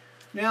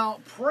 Now,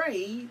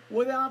 pray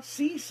without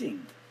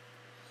ceasing.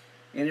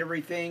 In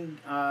everything,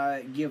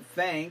 give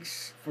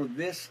thanks, for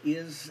this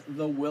is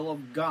the will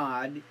of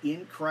God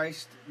in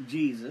Christ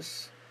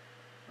Jesus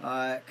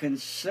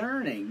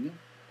concerning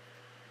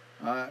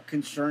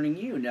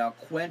you. Now,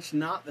 quench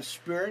not the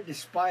spirit,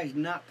 despise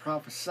not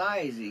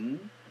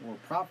prophesying,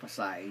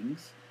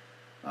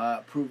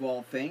 prove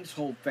all things,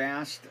 hold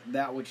fast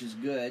that which is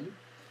good,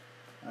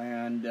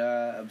 and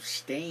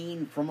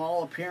abstain from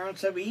all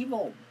appearance of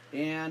evil,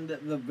 and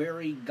the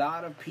very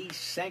God of peace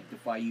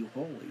sanctify you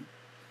wholly.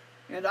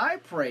 And I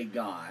pray,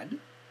 God,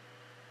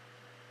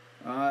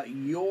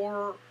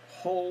 your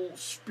whole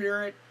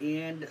spirit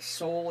and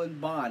soul and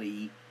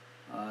body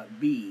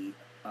be,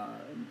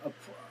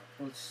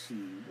 let's see,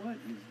 what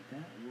is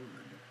that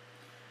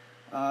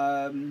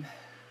word?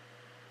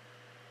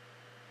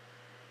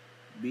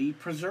 Be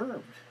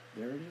preserved.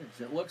 There it is.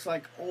 It looks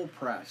like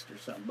oppressed or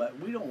something, but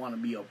we don't want to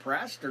be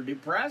oppressed or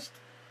depressed.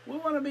 We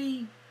want to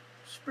be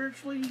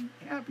spiritually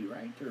happy,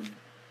 right? Or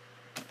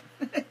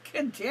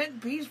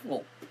content,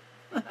 peaceful.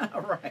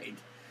 Right.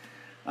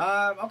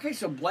 Okay,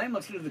 so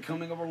blameless to the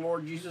coming of our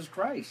Lord Jesus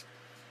Christ.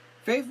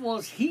 Faithful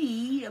is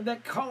he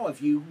that calleth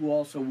you, who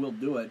also will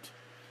do it.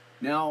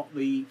 Now,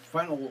 the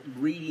final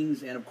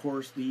greetings and, of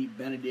course, the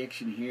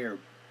benediction here.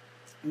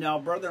 Now,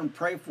 brethren,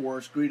 pray for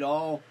us. Greet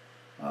all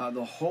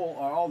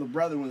the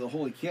brethren with a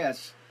holy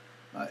kiss.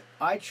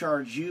 I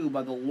charge you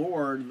by the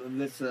Lord,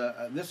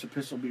 this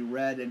epistle be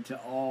read unto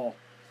all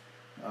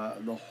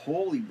the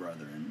holy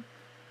brethren.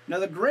 Now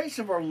the grace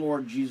of our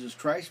Lord Jesus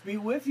Christ be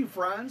with you,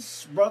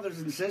 friends, brothers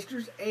and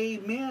sisters.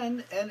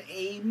 Amen and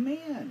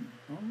amen.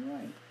 All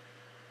right.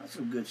 That's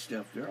some good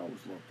stuff there. I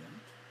always love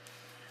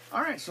that.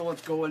 All right, so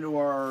let's go into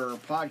our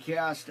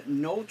podcast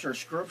notes, our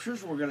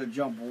scriptures. We're going to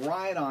jump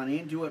right on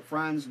into it,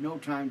 friends. No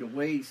time to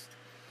waste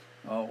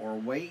or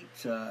wait,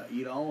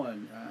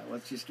 and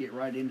let's just get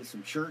right into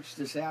some church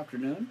this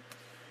afternoon.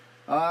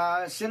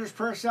 Sinner's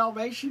Prayer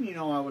Salvation, I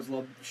always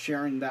love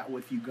sharing that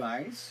with you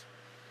guys.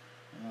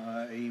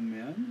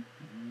 Amen.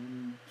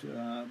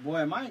 And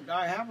boy,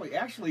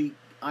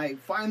 I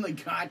finally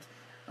got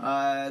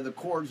the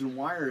cords and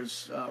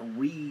wires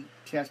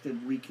retested,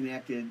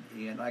 reconnected,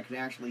 and I can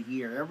actually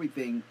hear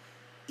everything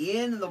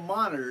in the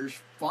monitors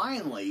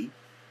finally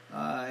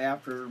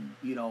after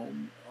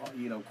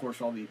of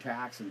course, all the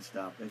attacks and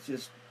stuff. It's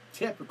just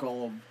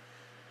typical of,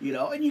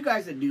 and you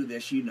guys that do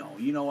this, you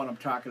know what I'm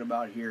talking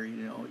about here.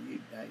 You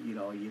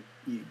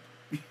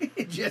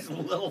just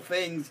little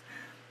things.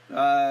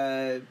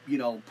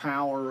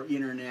 Power,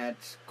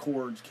 internet,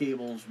 cords,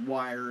 cables,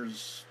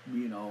 wires,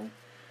 we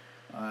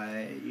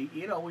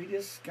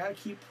just got to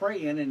keep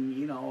praying and,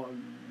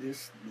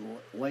 just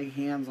lay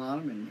hands on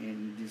them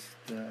and just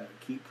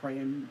keep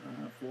praying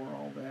for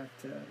all that,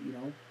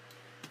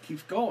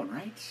 keeps going,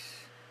 right?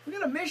 We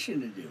got a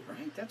mission to do,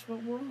 right? That's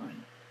what we're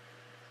on.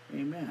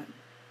 Amen.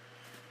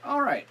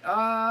 All right,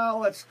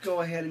 let's go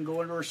ahead and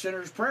go into our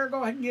Sinner's Prayer.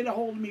 Go ahead and get a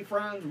hold of me,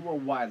 friends.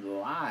 Worldwide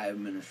Live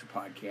Ministry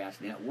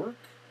Podcast Network.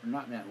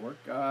 Not network.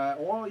 At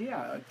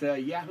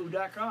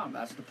yahoo.com.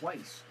 That's the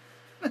place.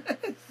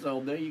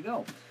 So there you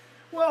go.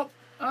 Well,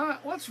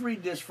 let's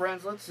read this,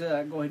 friends. Let's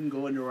go ahead and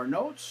go into our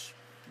notes.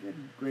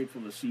 I'm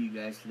grateful to see you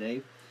guys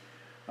today.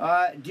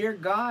 Dear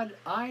God,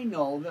 I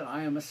know that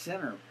I am a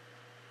sinner,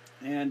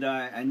 and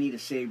I need a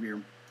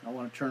Savior. I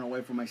want to turn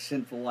away from my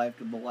sinful life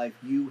to the life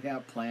you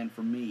have planned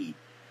for me.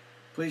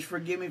 Please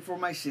forgive me for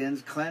my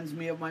sins, cleanse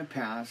me of my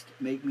past,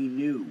 make me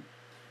new.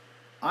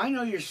 I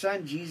know your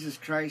Son, Jesus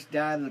Christ,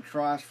 died on the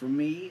cross for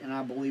me, and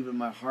I believe in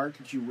my heart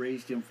that you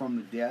raised him from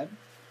the dead.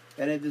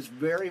 And at this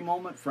very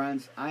moment,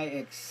 friends, I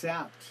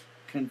accept,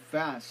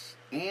 confess,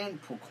 and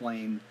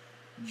proclaim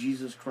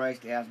Jesus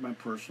Christ as my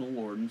personal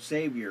Lord and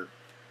Savior.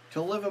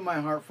 To live in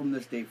my heart from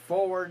this day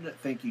forward,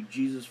 thank you,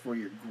 Jesus, for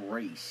your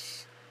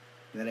grace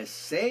that has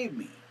saved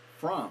me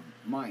from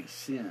my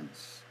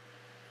sins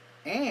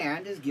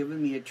and has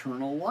given me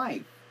eternal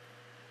life.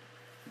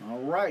 All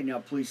right, now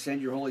please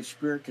send your Holy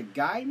Spirit to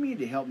guide me,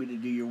 to help me to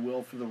do your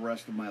will for the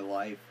rest of my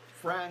life.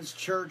 Friends,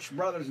 church,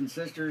 brothers and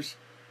sisters,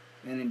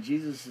 and in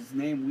Jesus'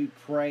 name we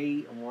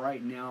pray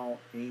right now.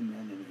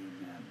 Amen and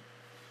amen.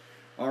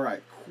 All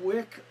right,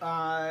 quick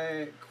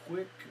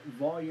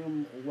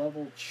volume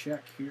level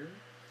check here.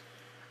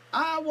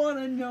 I want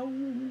to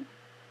know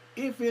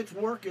if it's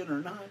working or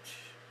not.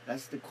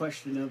 That's the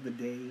question of the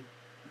day.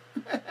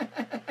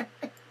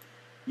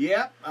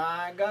 Yep,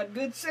 I got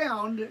good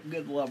sound,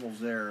 good levels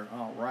there.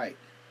 All right.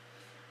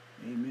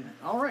 Amen.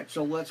 All right,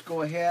 so let's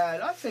go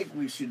ahead. I think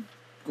we should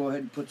go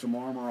ahead and put some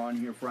armor on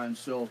here, friends.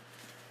 So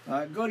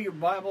go to your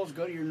Bibles,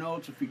 go to your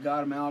notes if you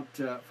got them out,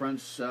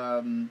 friends.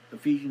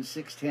 Ephesians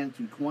 6:10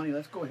 through 20.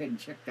 Let's go ahead and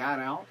check that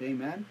out.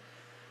 Amen.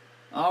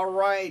 All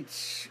right.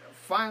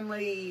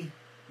 Finally,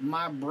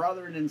 my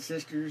brethren and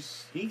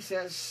sisters, he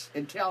says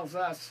and tells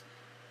us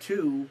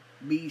to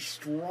be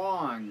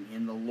strong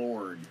in the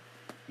Lord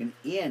and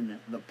in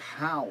the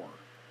power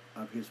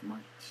of his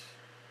might.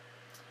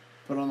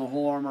 Put on the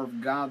whole armor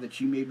of God that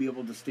you may be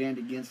able to stand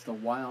against the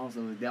wiles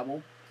of the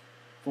devil.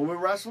 For we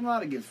wrestle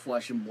not against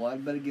flesh and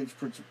blood, but against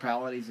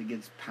principalities,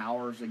 against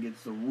powers,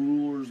 against the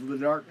rulers of the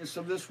darkness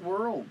of this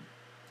world,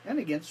 and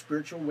against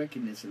spiritual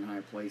wickedness in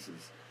high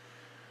places.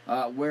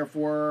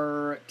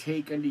 Wherefore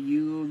take unto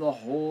you the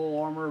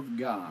whole armor of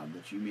God,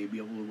 that you may be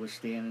able to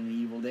withstand in the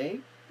evil day,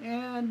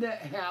 and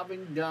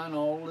having done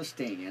all to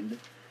stand.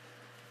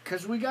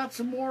 Because we got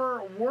some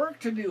more work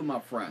to do, my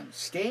friends.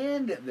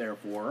 Stand,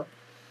 therefore,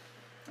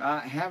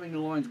 having the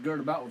loins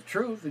girded about with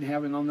truth, and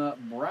having on the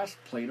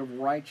breastplate of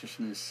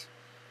righteousness,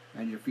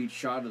 and your feet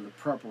shod with the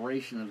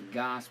preparation of the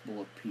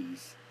gospel of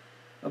peace.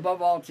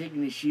 Above all,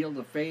 taking the shield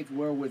of faith,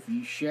 wherewith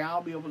ye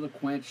shall be able to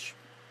quench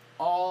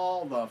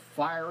all the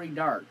fiery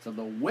darts of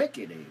the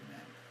wicked. Amen.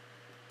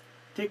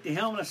 Take the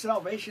helmet of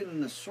salvation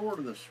and the sword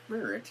of the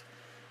Spirit,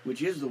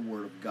 which is the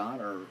Word of God,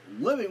 our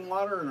living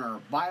water, and our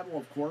Bible,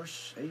 of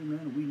course.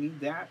 Amen. We need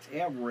that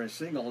every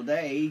single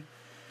day.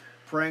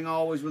 Praying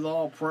always with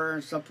all prayer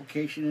and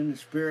supplication in the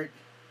Spirit,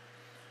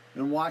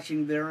 and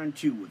watching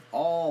thereunto with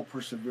all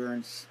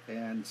perseverance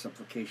and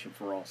supplication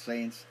for all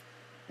saints.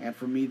 And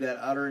for me that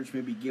utterance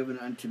may be given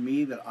unto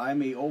me, that I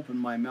may open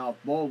my mouth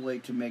boldly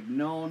to make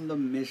known the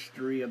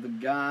mystery of the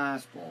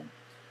gospel,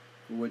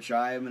 for which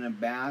I am an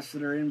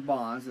ambassador in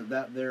bonds,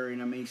 that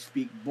therein I may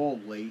speak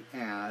boldly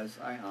as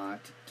I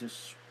ought to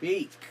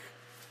speak.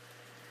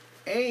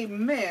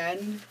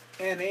 Amen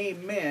and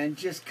amen,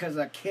 just because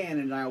I can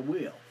and I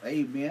will.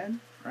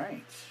 Amen.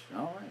 Right.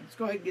 All right. Let's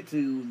go ahead and get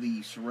to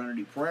the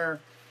Serenity Prayer.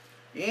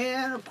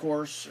 And, of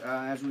course,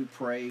 as we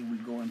pray, we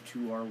go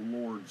into our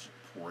Lord's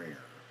Prayer.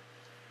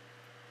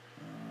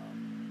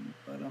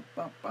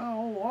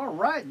 All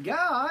right,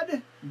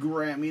 God,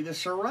 grant me the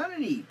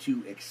serenity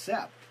to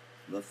accept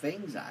the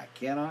things I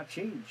cannot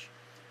change,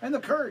 and the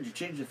courage to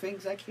change the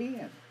things I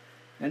can,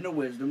 and the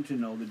wisdom to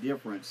know the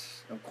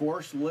difference. Of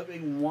course,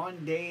 living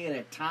one day at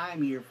a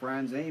time here,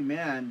 friends,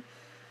 amen.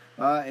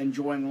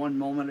 Enjoying one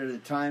moment at a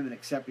time and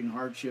accepting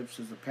hardships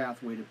as a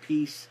pathway to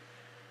peace,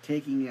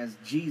 taking as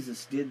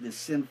Jesus did the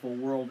sinful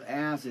world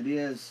as it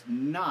is,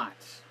 not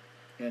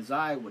as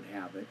I would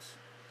have it.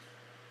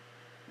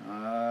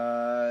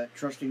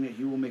 Trusting that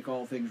he will make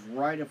all things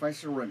right if I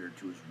surrender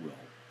to his will.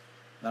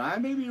 That I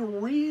may be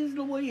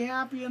reasonably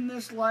happy in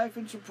this life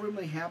and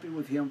supremely happy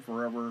with him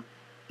forever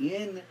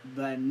in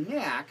the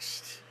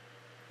next.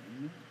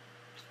 Amen.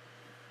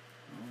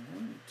 All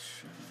right.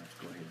 Let's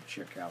go ahead and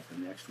check out the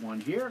next one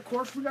here. Of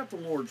course, we got the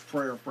Lord's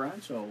Prayer,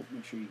 friends, so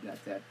make sure you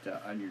got that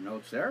on your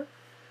notes there.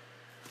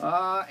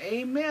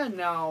 Amen.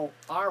 Now,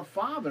 our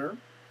Father,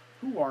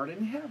 who art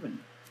in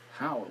heaven,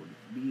 hallowed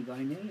be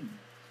thy name.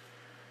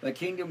 Thy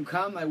kingdom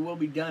come, thy will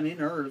be done in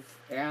earth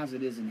as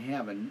it is in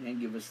heaven. And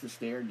give us this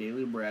day our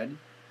daily bread.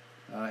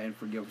 And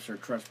forgive us our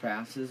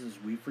trespasses as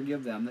we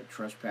forgive them that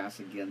trespass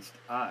against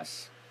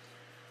us.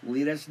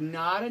 Lead us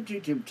not into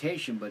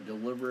temptation, but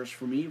deliver us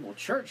from evil.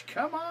 Church,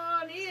 come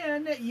on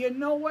in. You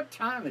know what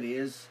time it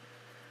is.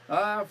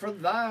 For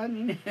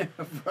thine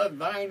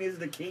is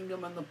the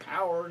kingdom and the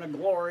power and the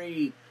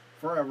glory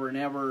forever and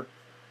ever.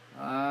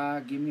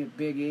 Give me a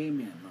big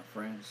amen, my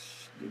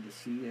friends. Good to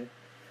see you.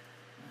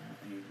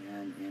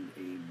 Amen and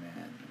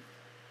amen.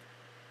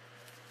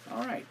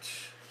 All right.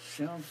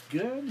 Sounds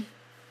good.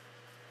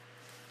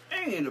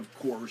 And, of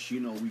course,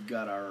 you know, we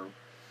got our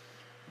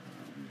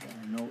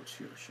notes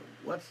here. So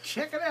let's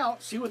check it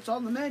out, see what's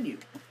on the menu.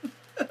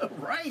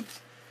 Right.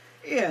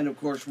 And, of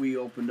course, we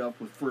opened up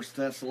with 1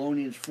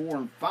 Thessalonians 4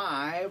 and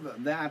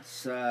 5.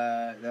 That's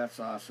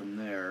awesome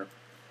there.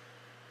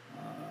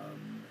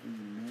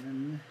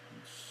 Amen.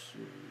 Let's see.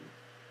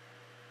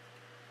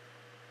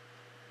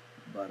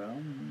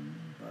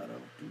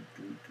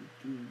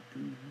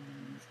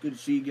 It's good to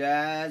see you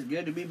guys.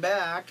 Good to be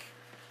back.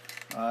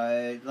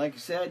 Like I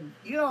said,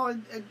 you know,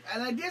 and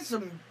I did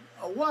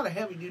a lot of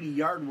heavy duty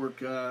yard work.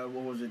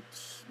 What was it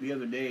the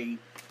other day?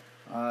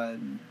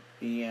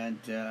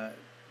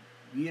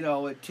 You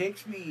know, it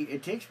takes me a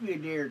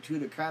day or two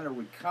to kind of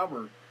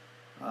recover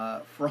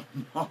from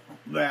all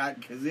that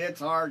because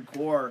it's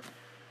hardcore.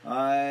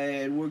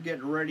 And we're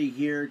getting ready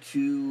here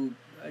to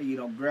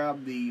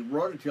grab the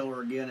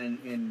rototiller again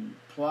and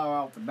plow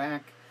out the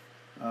back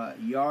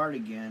yard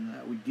again.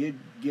 We did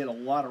get a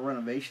lot of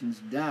renovations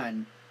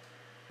done.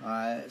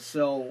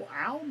 So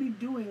I'll be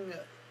doing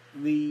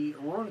the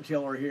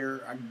rototiller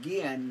here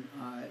again,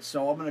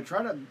 so I'm going to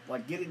try to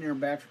like get in there and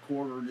batch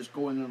record or just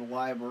go in on the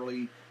live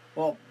early,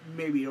 well,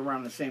 maybe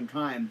around the same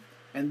time,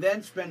 and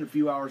then spend a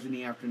few hours in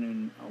the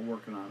afternoon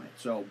working on it.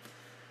 So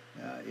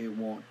it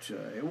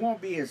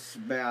won't be as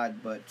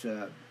bad, but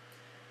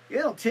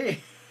it'll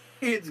take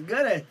it's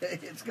gonna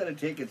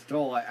take its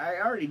toll. I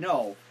already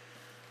know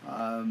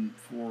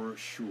for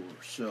sure.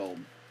 So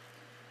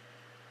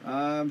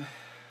all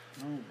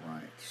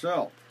right,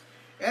 so.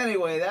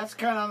 Anyway, that's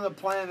kind of the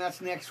plan. That's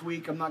next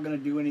week. I'm not going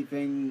to do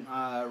anything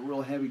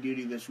real heavy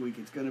duty this week.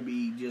 It's going to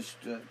be just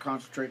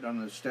concentrating on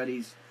the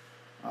studies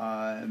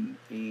and,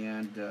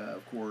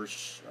 of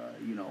course,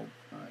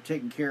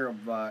 taking care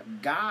of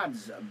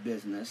God's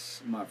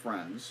business, my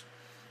friends.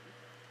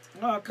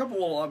 A couple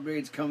little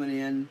upgrades coming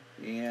in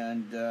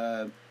and,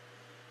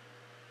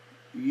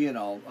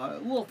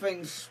 little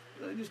things.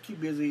 Just keep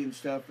busy and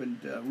stuff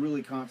and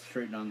really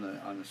concentrating on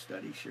the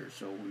studies here.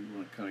 So we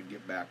want to kind of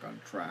get back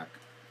on track.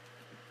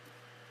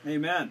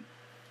 Amen.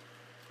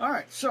 All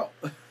right, so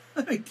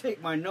let me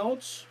take my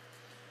notes.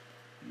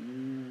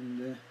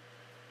 And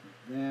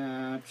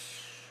that.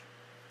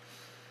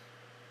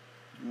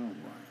 All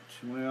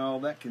right. Well,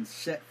 that can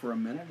set for a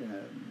minute.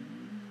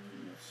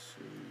 Let's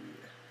see.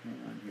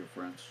 Hang on here,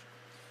 friends.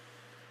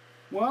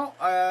 Well,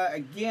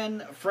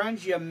 again,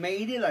 friends, you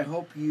made it. I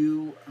hope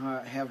you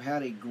have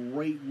had a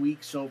great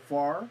week so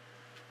far.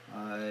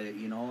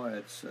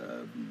 It's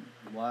a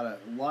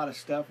lot of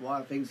stuff, a lot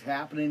of things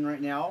happening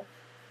right now.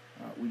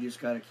 We just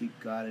got to keep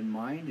God in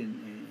mind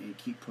and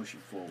keep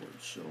pushing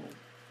forward. So,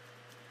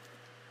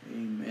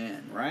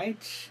 amen,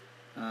 right?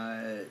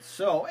 I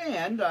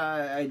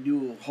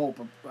do hope,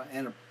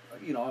 I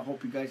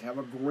hope you guys have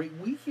a great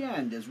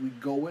weekend as we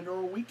go into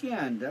our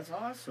weekend. That's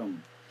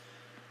awesome.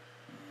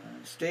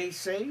 Stay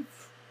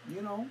safe,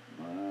 amen.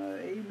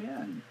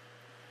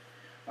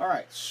 All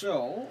right,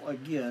 so,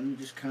 again,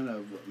 just kind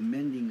of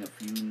mending a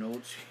few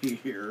notes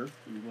here.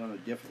 We want to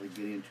definitely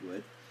get into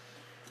it.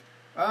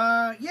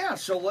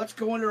 So let's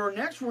go into our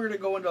next. We're going to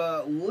go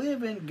into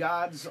live in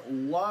God's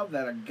love,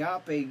 that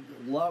agape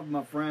love,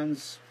 my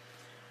friends.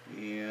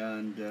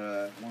 And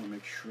I want to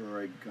make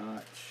sure I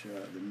got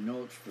the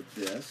notes for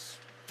this.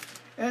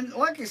 And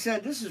like I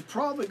said, this is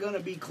probably going to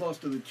be close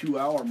to the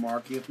 2-hour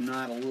mark, if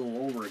not a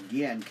little over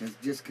again,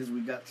 because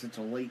we got such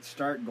a late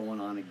start going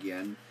on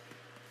again.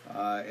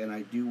 And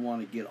I do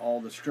want to get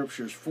all the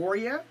scriptures for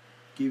you,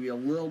 give you a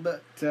little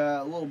bit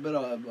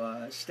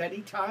of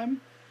study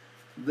time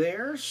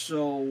there.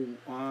 So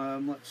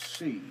let's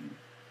see.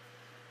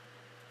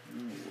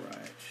 All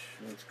right,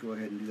 let's go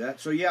ahead and do that.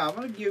 So yeah, I'm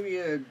going to give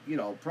you,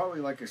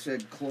 probably like I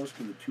said, close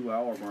to the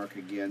 2-hour mark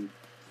again.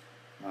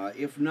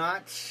 If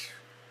not,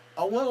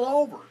 a little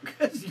over,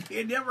 because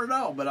you never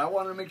know. But I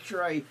want to make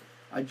sure I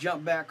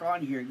jump back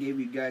on here and give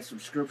you guys some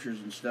scriptures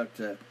and stuff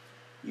to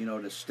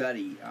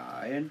study,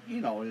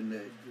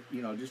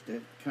 just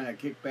to kind of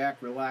kick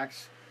back,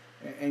 relax,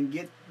 and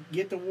get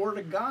the Word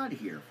of God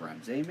here,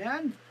 friends.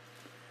 Amen.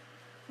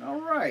 All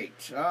right,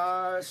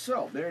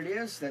 so there it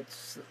is.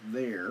 That's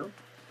there.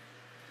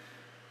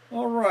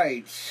 All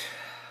right,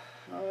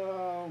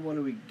 what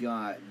do we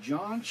got?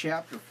 John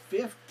chapter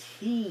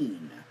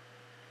 15.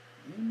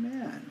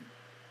 Amen.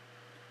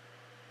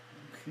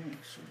 Okay,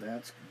 so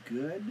that's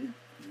good.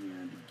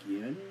 And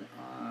again,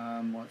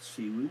 let's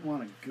see, we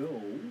want to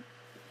go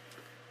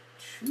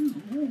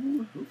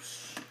to,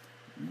 oops,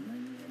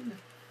 man.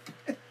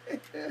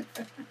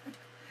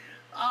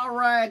 All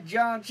right,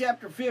 John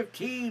chapter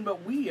 15,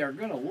 but we are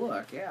going to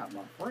look at,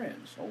 my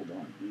friends, hold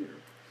on here.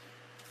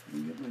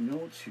 Let me get my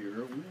notes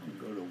here. We're going to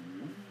go to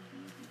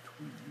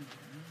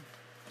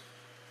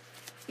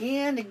 120.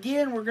 And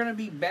again, we're going to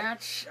be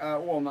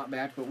not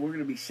batch, but we're going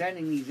to be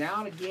sending these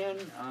out again.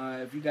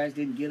 If you guys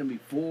didn't get them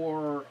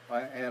before,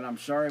 and I'm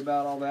sorry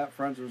about all that,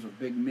 friends, there was a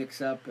big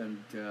mix-up,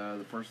 and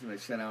the person I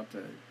sent out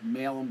to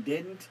mail them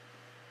didn't.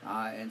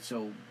 And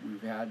so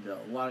we've had a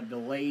lot of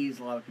delays,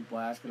 a lot of people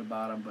asking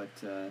about them, but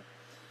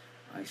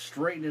I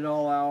straightened it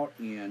all out,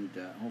 and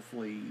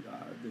hopefully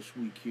this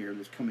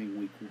coming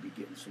week, we'll be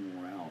getting some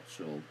more out.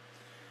 So,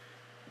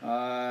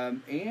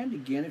 and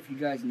again, if you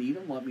guys need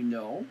them, let me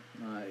know.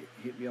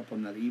 Hit me up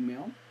on that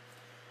email.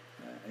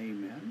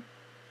 Amen.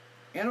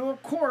 And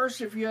of course,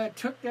 if you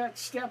took that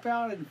step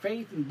out in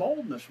faith and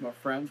boldness, my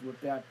friends, with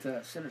that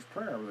sinner's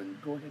prayer, then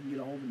go ahead and get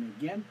a hold of me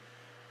again.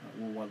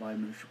 Worldwide Live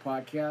Ministry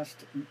Podcast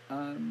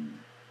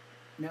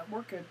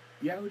Network at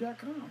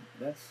yahoo.com.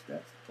 That's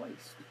the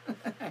place.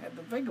 I had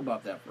to think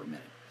about that for a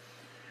minute.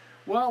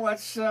 Well,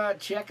 let's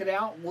check it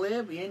out.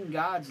 Live in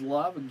God's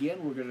love.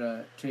 Again, we're going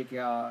to take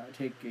a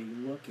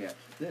look at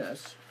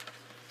this.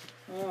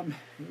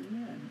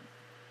 Amen.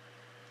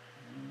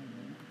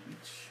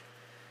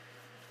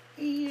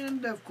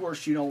 And of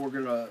course, we're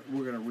gonna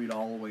read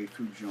all the way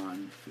through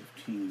John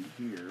 15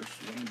 here.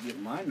 So let me get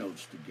my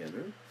notes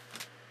together.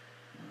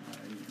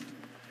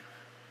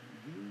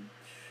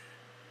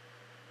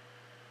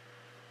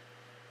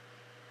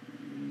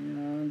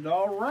 And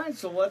all right,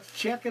 so let's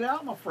check it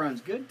out, my friends.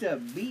 Good to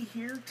be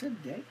here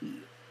today.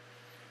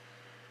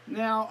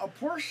 Now, a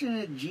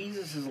portion of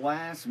Jesus'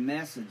 last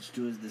message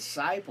to his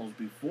disciples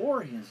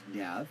before his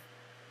death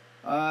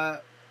is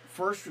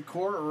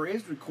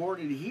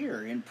recorded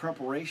here in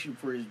preparation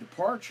for his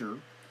departure.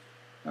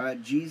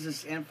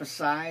 Jesus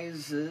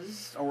emphasized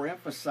his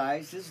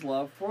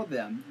love for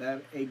them,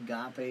 that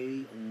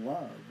agape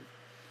love.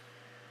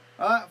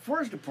 For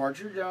his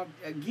departure,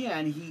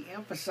 again, he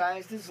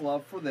emphasized his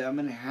love for them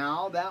and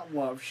how that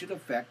love should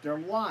affect their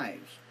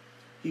lives.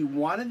 He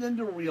wanted them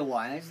to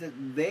realize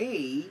that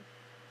they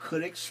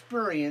could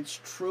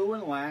experience true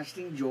and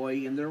lasting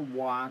joy in their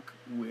walk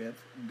with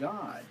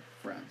God,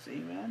 friends.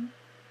 Amen?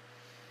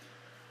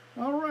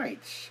 All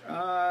right.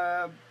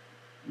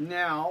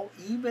 Now,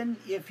 even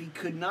if he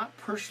could not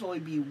personally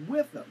be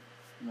with them,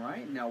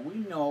 right? Now, we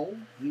know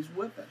he's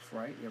with us,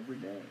 right, every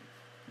day.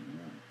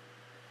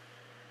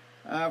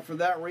 Amen. For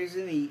that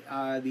reason,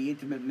 the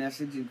intimate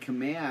message and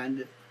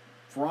command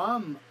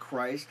from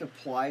Christ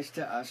applies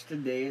to us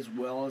today, as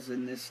well as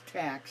in this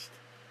text.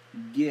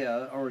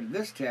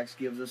 This text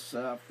gives us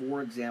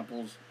 4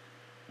 examples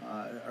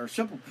or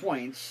simple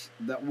points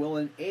that will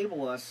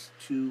enable us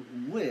to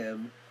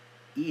live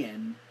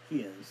in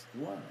his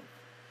love.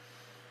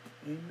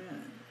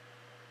 Amen.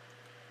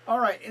 All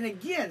right, and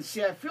again,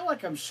 see, I feel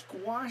like I'm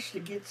squashed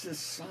against this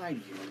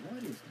side here.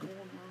 What is going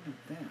on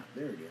with that?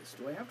 There it is.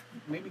 Do I have to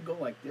maybe go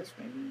like this,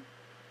 maybe?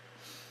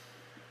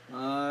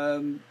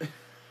 And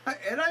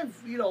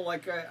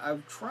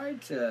I've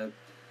tried to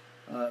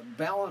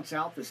balance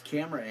out this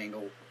camera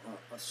angle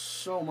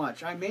so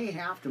much. I may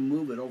have to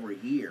move it over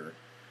here,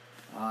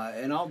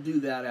 and I'll do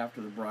that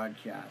after the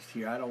broadcast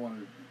here. I don't want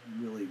to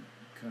really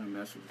kind of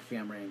mess with the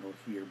camera angle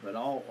here, but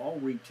I'll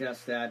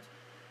retest that,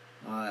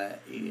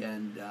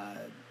 and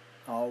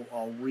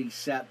I'll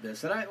reset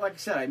this. And like I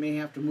said, I may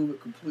have to move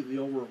it completely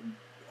over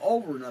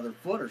another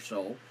foot or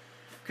so,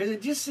 because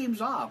it just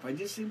seems off. It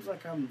just seems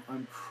like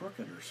I'm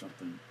crooked or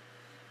something.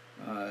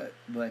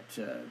 But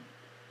I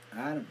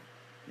don't know.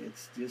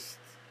 It's just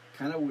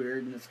kind of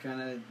weird, and it's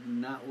kind of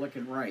not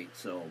looking right.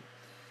 So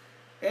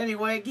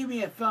anyway, give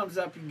me a thumbs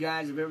up, you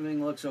guys, if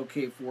everything looks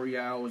okay for you.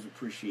 I always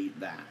appreciate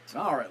that.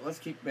 All right, let's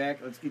kick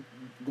back. Let's get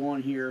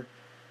going here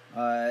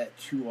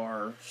to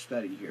our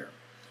study here.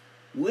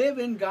 Live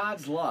in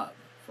God's love,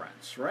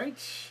 friends, right?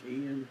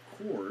 And of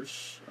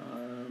course,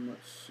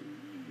 let's see.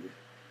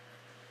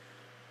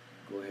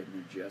 Go ahead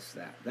and adjust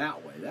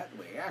that way. That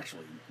way,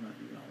 actually,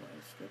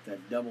 let's get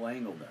that double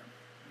angle there.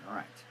 All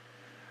right.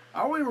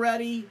 Are we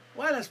ready?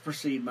 Let us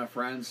proceed, my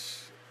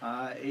friends.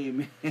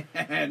 Amen.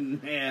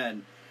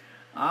 Man.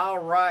 All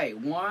right.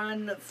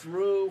 1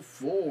 through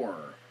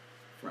 4,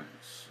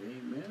 friends.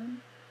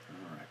 Amen.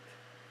 All right.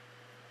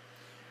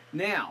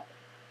 Now,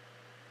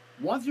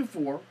 1 through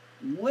 4,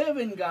 live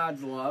in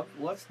God's love.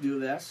 Let's do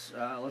this.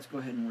 Let's go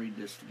ahead and read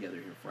this together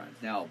here,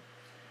 friends. Now,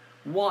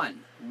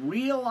 1,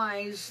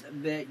 realize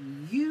that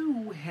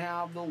you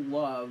have the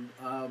love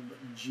of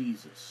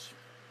Jesus.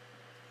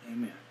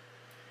 Amen.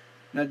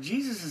 Now,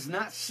 Jesus is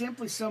not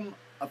simply some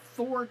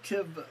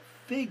authoritative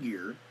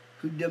figure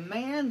who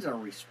demands our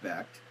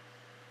respect.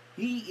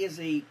 He is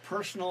a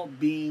personal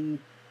being,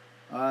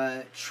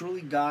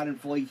 truly God and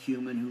fully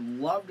human, who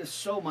loved us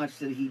so much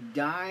that he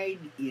died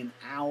in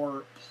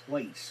our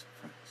place,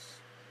 friends.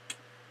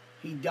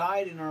 He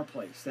died in our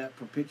place, that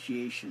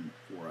propitiation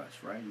for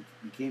us, right? He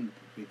became the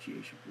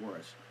propitiation for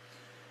us.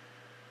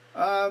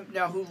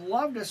 Now, who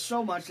loved us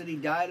so much that he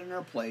died in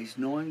our place,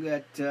 knowing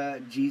that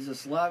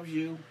Jesus loves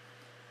you,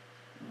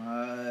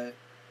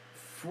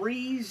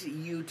 frees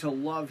you to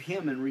love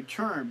him in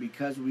return,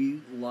 because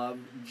we love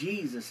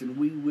Jesus and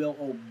we will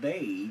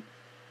obey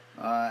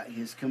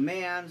his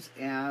commands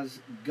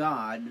as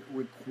God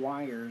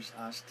requires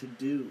us to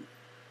do.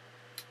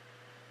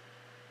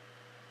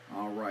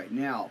 All right,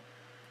 now,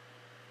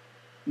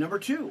 number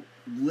 2,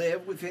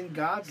 live within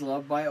God's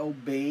love by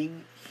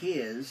obeying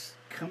his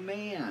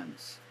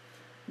commands.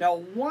 Now,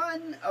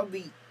 one of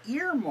the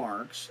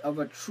earmarks of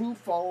a true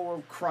follower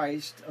of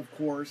Christ, of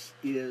course,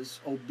 is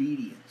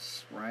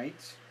obedience,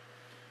 right?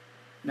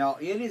 Now,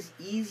 it is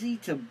easy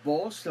to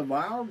boast of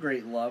our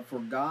great love for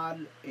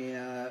God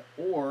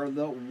or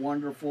the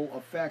wonderful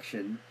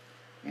affection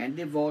and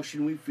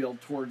devotion we feel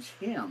towards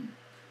him.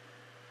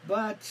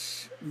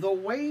 But the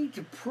way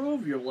to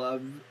prove your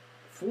love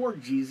for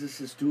Jesus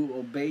is to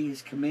obey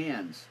his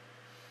commands.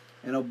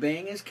 And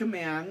obeying his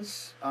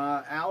commands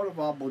out of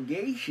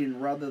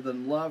obligation rather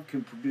than love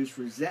can produce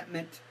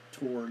resentment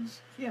towards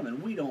him.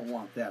 And we don't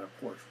want that, of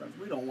course, friends.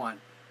 We don't want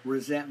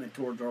resentment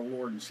towards our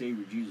Lord and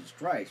Savior Jesus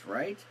Christ,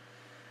 right?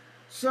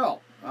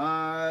 So,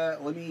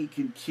 let me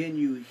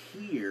continue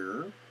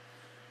here.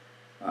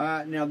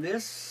 Now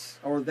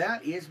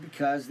that is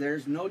because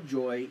there's no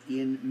joy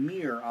in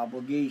mere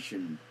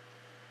obligation.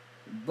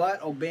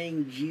 But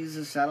obeying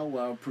Jesus out of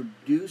love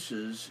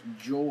produces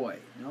joy.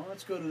 Now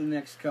let's go to the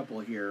next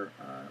couple here,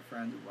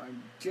 friends.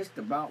 I'm just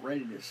about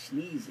ready to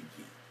sneeze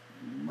again.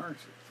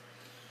 Mercy.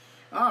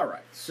 All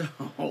right, so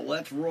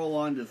let's roll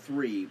on to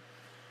 3.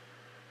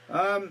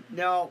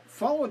 Now,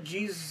 follow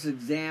Jesus'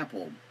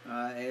 example,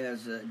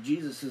 as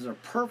Jesus is a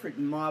perfect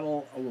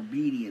model of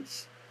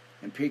obedience.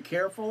 and pay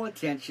careful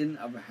attention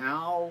of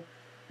how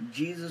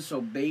Jesus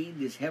obeyed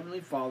his heavenly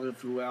Father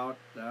throughout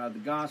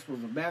the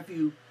Gospels of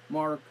Matthew,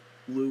 Mark,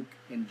 Luke,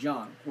 and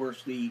John. Of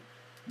course, the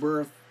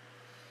birth,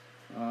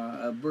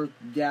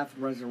 death,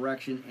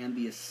 resurrection, and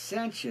the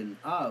ascension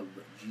of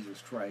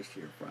Jesus Christ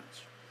here,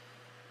 friends.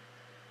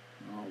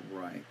 All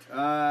right.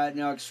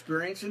 Now,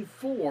 experience the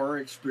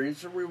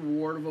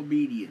reward of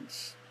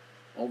obedience,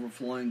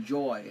 overflowing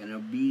joy. An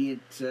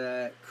obedient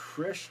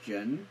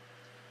Christian,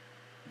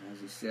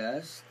 as it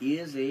says,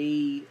 is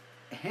a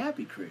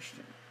happy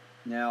Christian.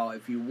 Now,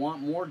 if you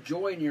want more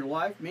joy in your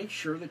life, make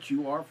sure that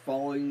you are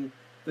following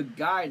the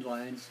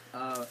guidelines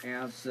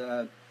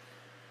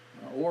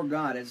or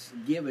God has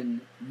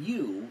given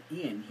you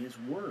in His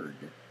Word.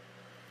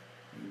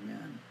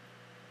 Amen.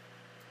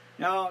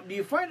 Now, do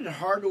you find it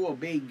hard to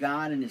obey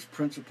God and His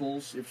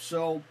principles? If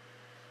so,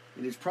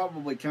 it is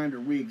probably time to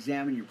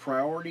re-examine your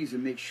priorities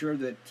and make sure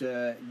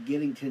that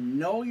getting to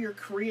know your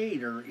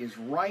Creator is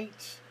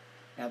right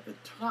at the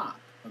top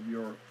of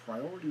your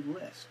priority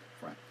list,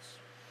 friends.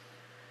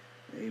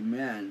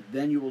 Amen.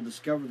 Then you will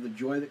discover the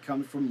joy that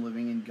comes from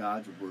living in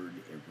God's Word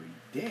every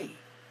day.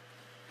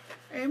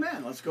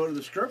 Amen. Let's go to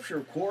the Scripture,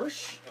 of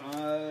course,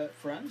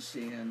 friends,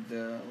 and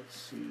let's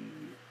see.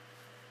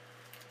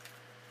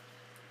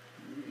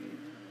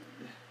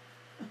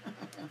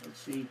 Let's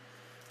see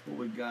what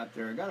we got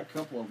there. I got a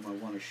couple of them I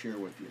want to share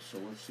with you, so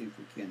let's see if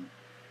we can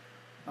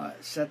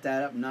set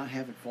that up and not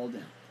have it fall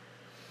down.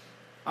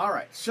 All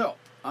right, so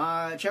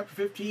chapter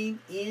 15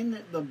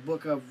 in the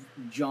book of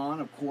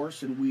John, of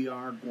course, and we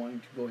are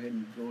going to go ahead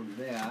and go to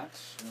that.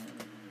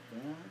 Of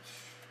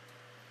course.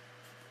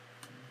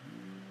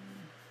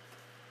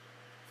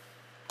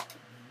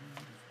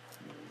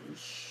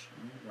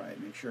 All right,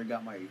 make sure I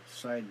got my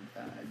side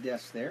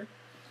desk there.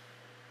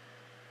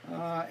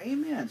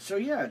 Amen. So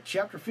yeah,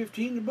 chapter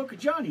 15 in the book of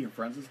John here,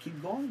 friends. Let's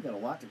keep going. We've got a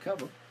lot to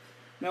cover.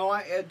 Now,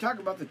 I talk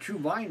about the true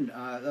vine,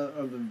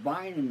 of the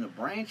vine and the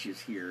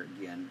branches here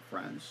again,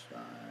 friends.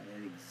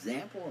 An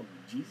example of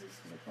Jesus'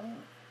 love.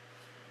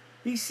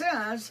 He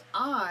says,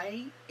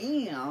 I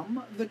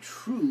am the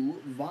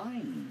true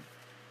vine,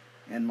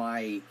 and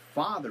my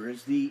Father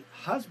is the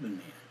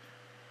husbandman.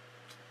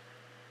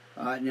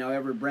 Now,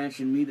 every branch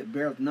in me that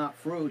beareth not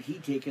fruit, he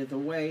taketh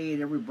away,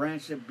 and every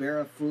branch that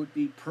beareth fruit,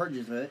 he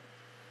purgeth it,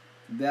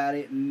 that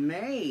it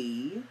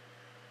may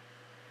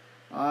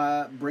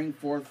bring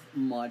forth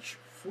much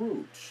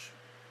fruit.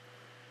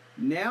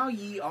 Now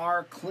ye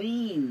are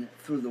clean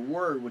through the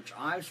word which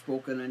I've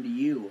spoken unto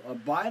you.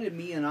 Abide in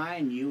me, and I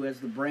in you,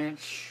 as the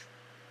branch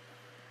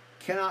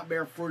cannot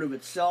bear fruit of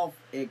itself,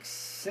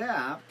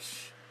 except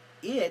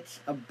it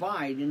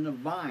abide in the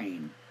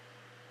vine.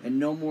 And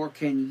no more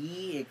can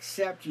ye,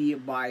 except ye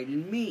abide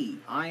in me.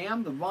 I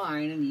am the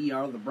vine, and ye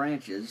are the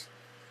branches.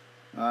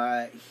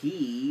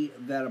 He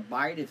that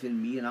abideth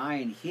in me, and I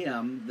in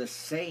him, the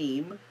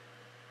same,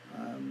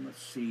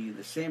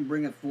 the same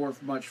bringeth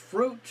forth much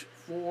fruit,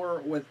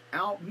 for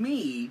without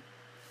me,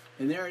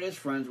 and there it is,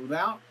 friends,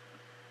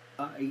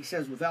 he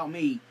says, without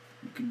me,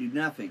 you can do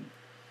nothing.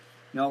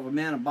 Now, if a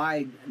man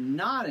abide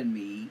not in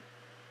me,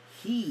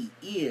 he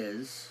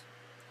is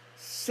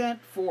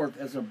sent forth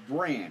as a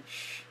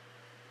branch,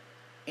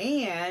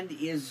 and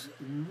is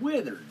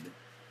withered.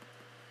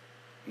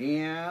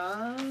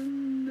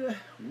 And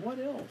what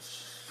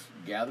else?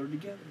 Gather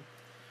together,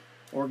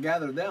 or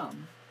gather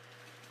them,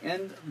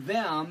 and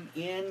them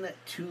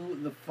into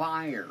the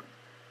fire,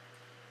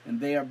 and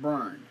they are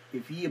burned.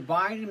 If ye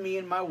abide in me,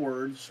 and my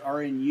words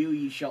are in you,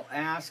 ye shall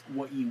ask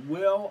what ye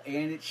will,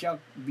 and it shall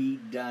be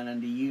done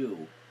unto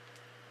you.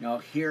 Now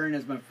herein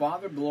is my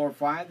Father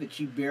glorified, that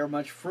ye bear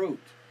much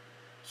fruit.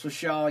 So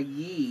shall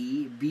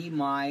ye be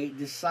my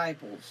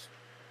disciples.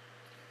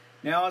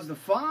 Now as the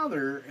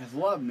Father hath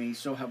loved me,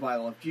 so have I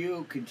loved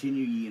you.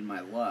 Continue ye in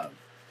my love.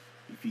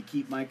 If ye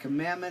keep my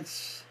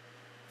commandments,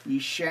 ye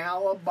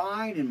shall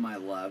abide in my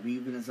love,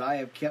 even as I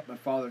have kept my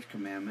Father's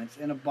commandments,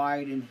 and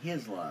abide in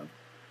his love.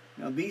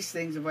 Now these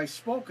things have I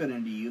spoken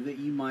unto you, that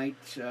ye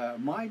might,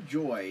 my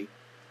joy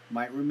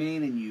might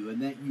remain in you,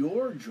 and that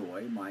your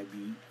joy might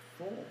be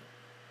full.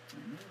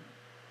 Amen.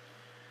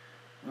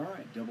 All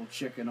right, double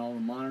checking all the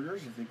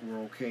monitors. I think we're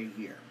okay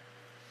here.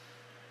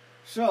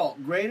 So,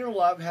 greater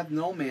love hath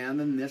no man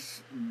than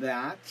this,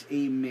 that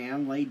a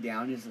man lay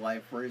down his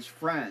life for his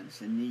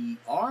friends. And ye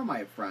are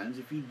my friends,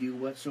 if ye do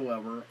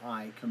whatsoever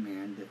I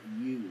command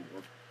you,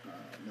 or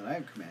that I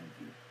have commanded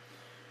you.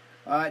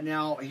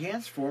 Now,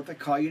 henceforth I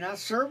call you not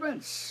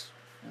servants.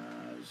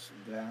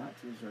 That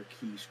is our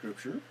key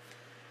scripture.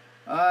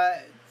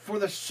 For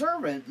the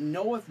servant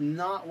knoweth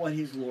not what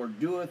his Lord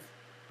doeth,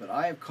 but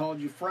I have called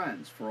you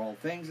friends. For all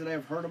things that I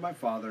have heard of my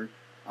Father,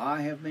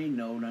 I have made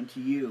known unto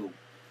you.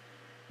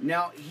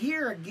 Now,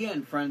 here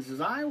again, friends, as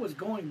I was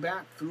going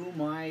back through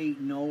my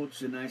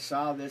notes and I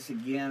saw this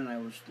again, and I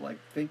was like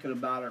thinking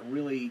about it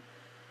really,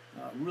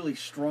 really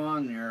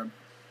strong there,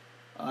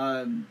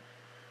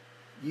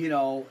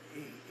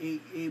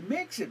 it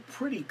makes it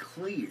pretty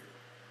clear.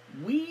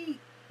 We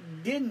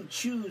didn't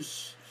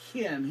choose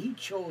him, he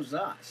chose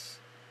us.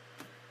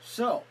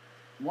 So,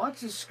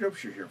 watch this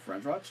scripture here,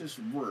 friends. Watch this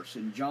verse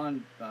in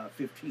John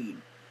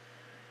 15.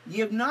 Ye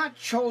have not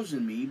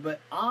chosen me, but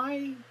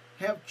I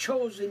have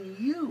chosen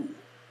you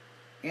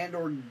and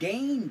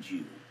ordained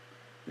you,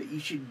 that ye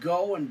should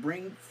go and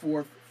bring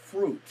forth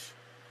fruit,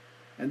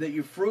 and that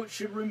your fruit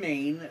should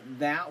remain,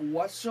 that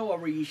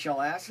whatsoever ye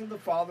shall ask of the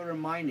Father in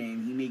my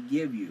name, he may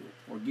give you,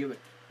 or give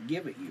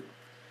it you.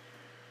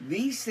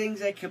 These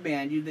things I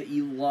command you, that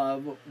ye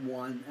love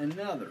one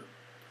another.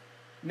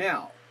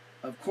 Now,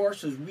 of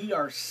course, as we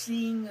are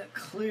seeing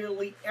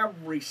clearly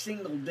every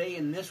single day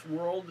in this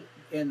world,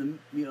 and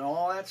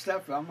all that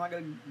stuff, I'm not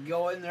going to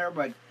go in there,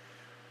 but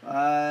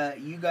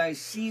you guys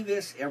see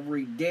this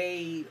every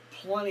day.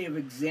 Plenty of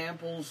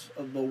examples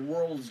of the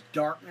world's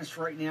darkness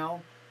right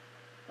now.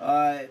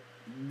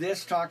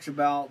 This talks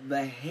about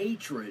the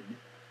hatred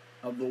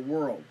of the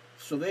world.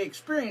 So they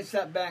experienced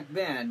that back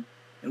then,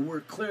 and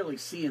we're clearly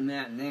seeing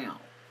that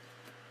now.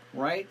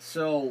 Right?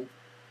 So,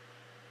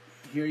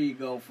 here you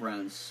go,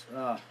 friends.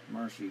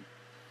 Mercy.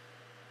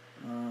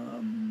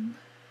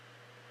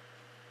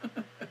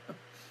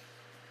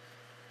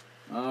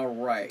 All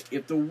right.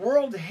 If the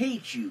world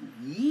hates you,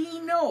 ye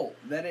know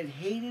that it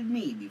hated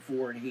me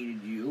before it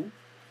hated you.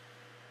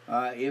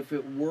 If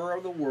it were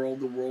of the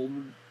world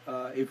would,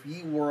 if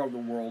ye were of the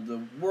world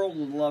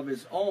would love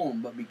his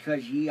own. But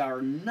because ye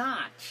are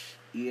not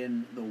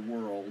in the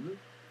world,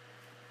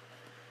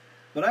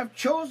 but I've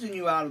chosen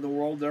you out of the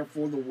world,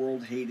 therefore the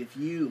world hateth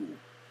you.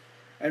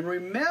 And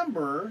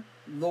remember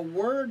the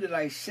word that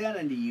I sent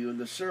unto you,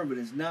 the servant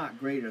is not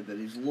greater than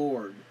his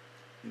Lord.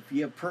 If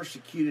ye have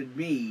persecuted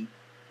me,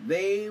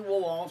 they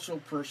will also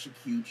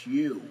persecute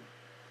you.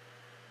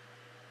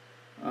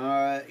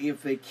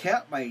 If they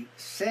kept my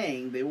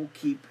saying, they will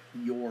keep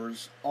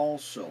yours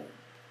also.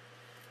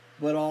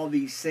 But all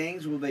these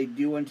things will they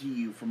do unto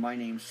you for my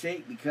name's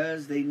sake,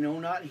 because they know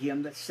not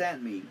him that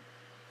sent me.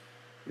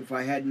 If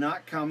I had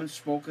not come and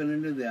spoken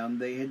unto them,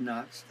 they had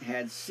not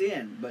had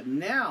sin. But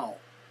now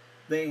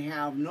they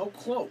have no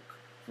cloak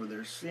for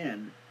their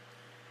sin.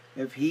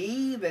 If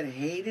he that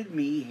hated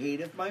me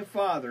hateth my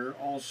Father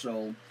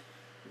also,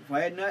 if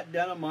I had not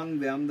done among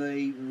them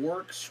the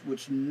works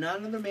which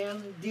none other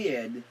man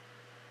did,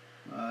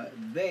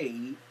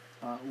 they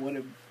would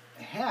have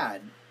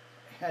had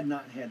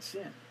not had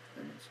sin.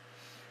 There it is.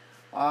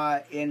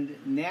 And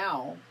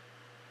now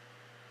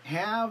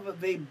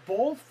have they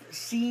both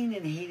seen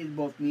and hated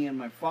both me and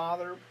my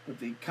Father, but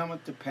this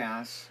cometh to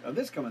pass,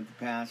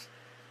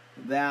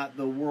 that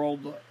the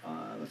world,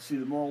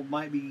 the world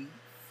might be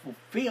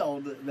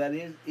fulfilled that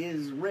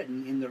is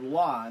written in their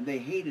law, and they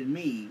hated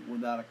me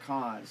without a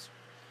cause.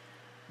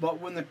 But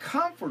when the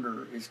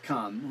Comforter is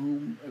come,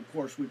 whom, of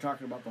course, we're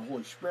talking about the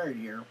Holy Spirit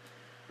here,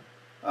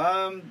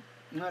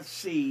 let's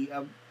see,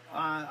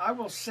 I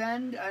will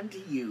send unto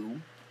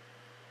you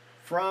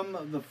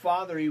from the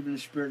Father, even the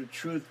Spirit of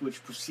truth,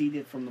 which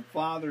proceedeth from the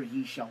Father,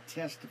 he shall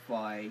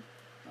testify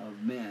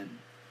of men.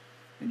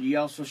 And ye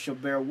also shall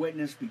bear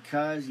witness,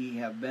 because ye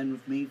have been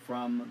with me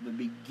from the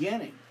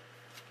beginning.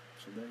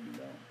 So there you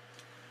go.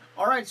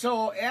 All right,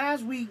 so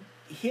as we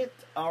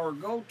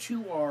go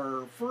to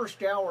our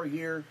first hour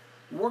here,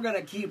 we're going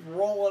to keep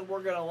rolling.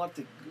 We're going to let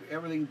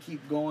everything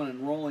keep going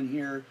and rolling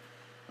here,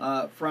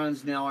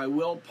 friends. Now, I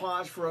will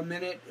pause for a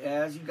minute,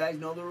 as you guys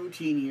know the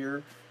routine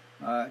here,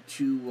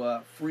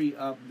 to free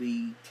up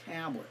the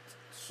tablet.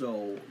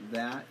 So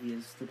that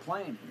is the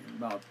plan here.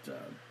 About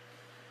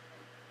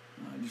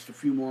just a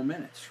few more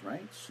minutes,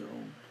 right? So,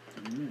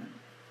 amen.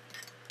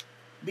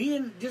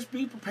 Just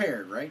be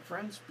prepared, right,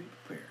 friends? Be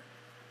prepared.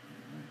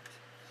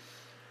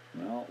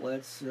 All right. Well,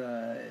 let's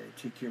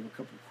take care of a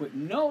couple of quick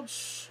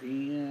notes,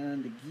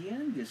 and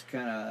again, just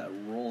kind of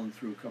rolling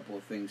through a couple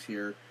of things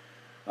here.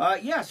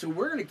 So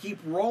we're going to keep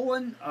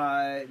rolling.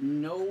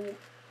 No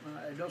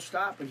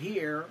stopping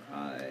here.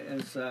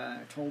 As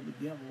I told the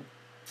devil,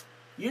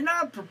 you're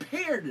not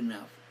prepared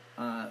enough.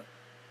 Well,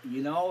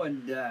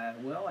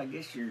 I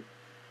guess you're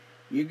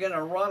going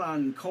to run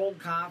on cold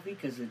coffee,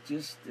 because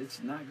it's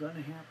not going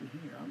to happen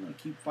here. I'm going to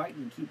keep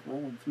fighting and keep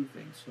rolling through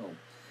things. So,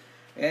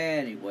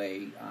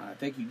 anyway,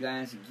 thank you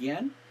guys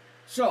again.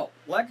 So,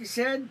 like I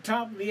said,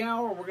 top of the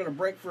hour, we're going to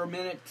break for a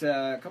minute,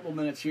 a couple of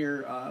minutes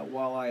here,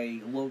 while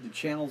I load the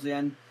channels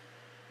in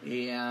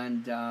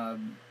and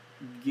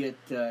get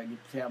the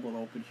tablet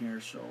open here.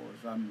 So,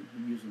 as I'm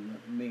using the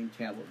main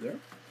tablet there.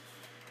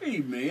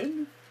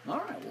 Amen. All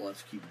right, well,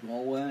 let's keep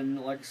going.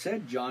 Like I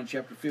said, John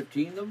chapter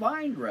 15, the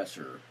vine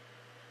dresser.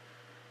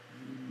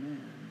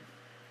 Amen.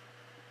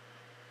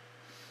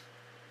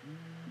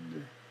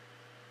 And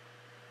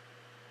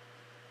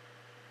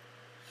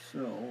so,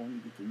 let me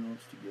get the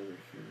notes together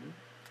here.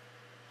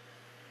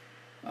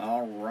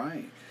 All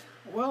right.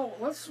 Well,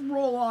 let's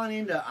roll on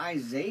into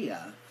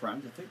Isaiah,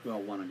 friends. I think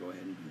we'll want to go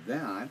ahead and do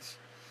that.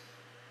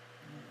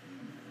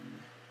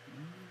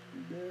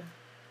 Amen.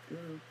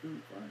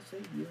 And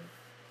Isaiah.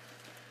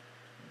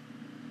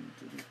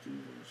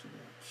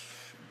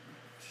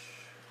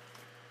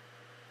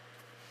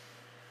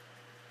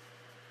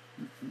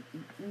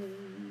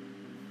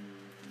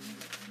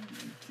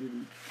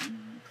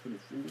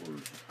 24.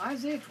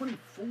 Isaiah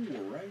 24,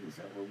 right? Is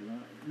that what we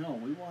want? No,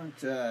 we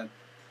want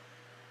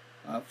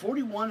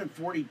 41 and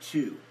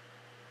 42.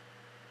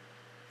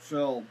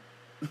 So,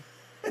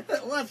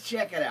 let's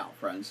check it out,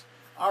 friends.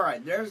 All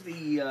right, there's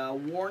the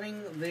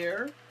warning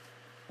there.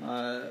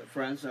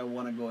 Friends, I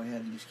want to go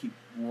ahead and just keep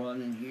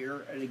running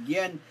here. And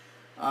again,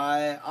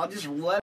 I'll just let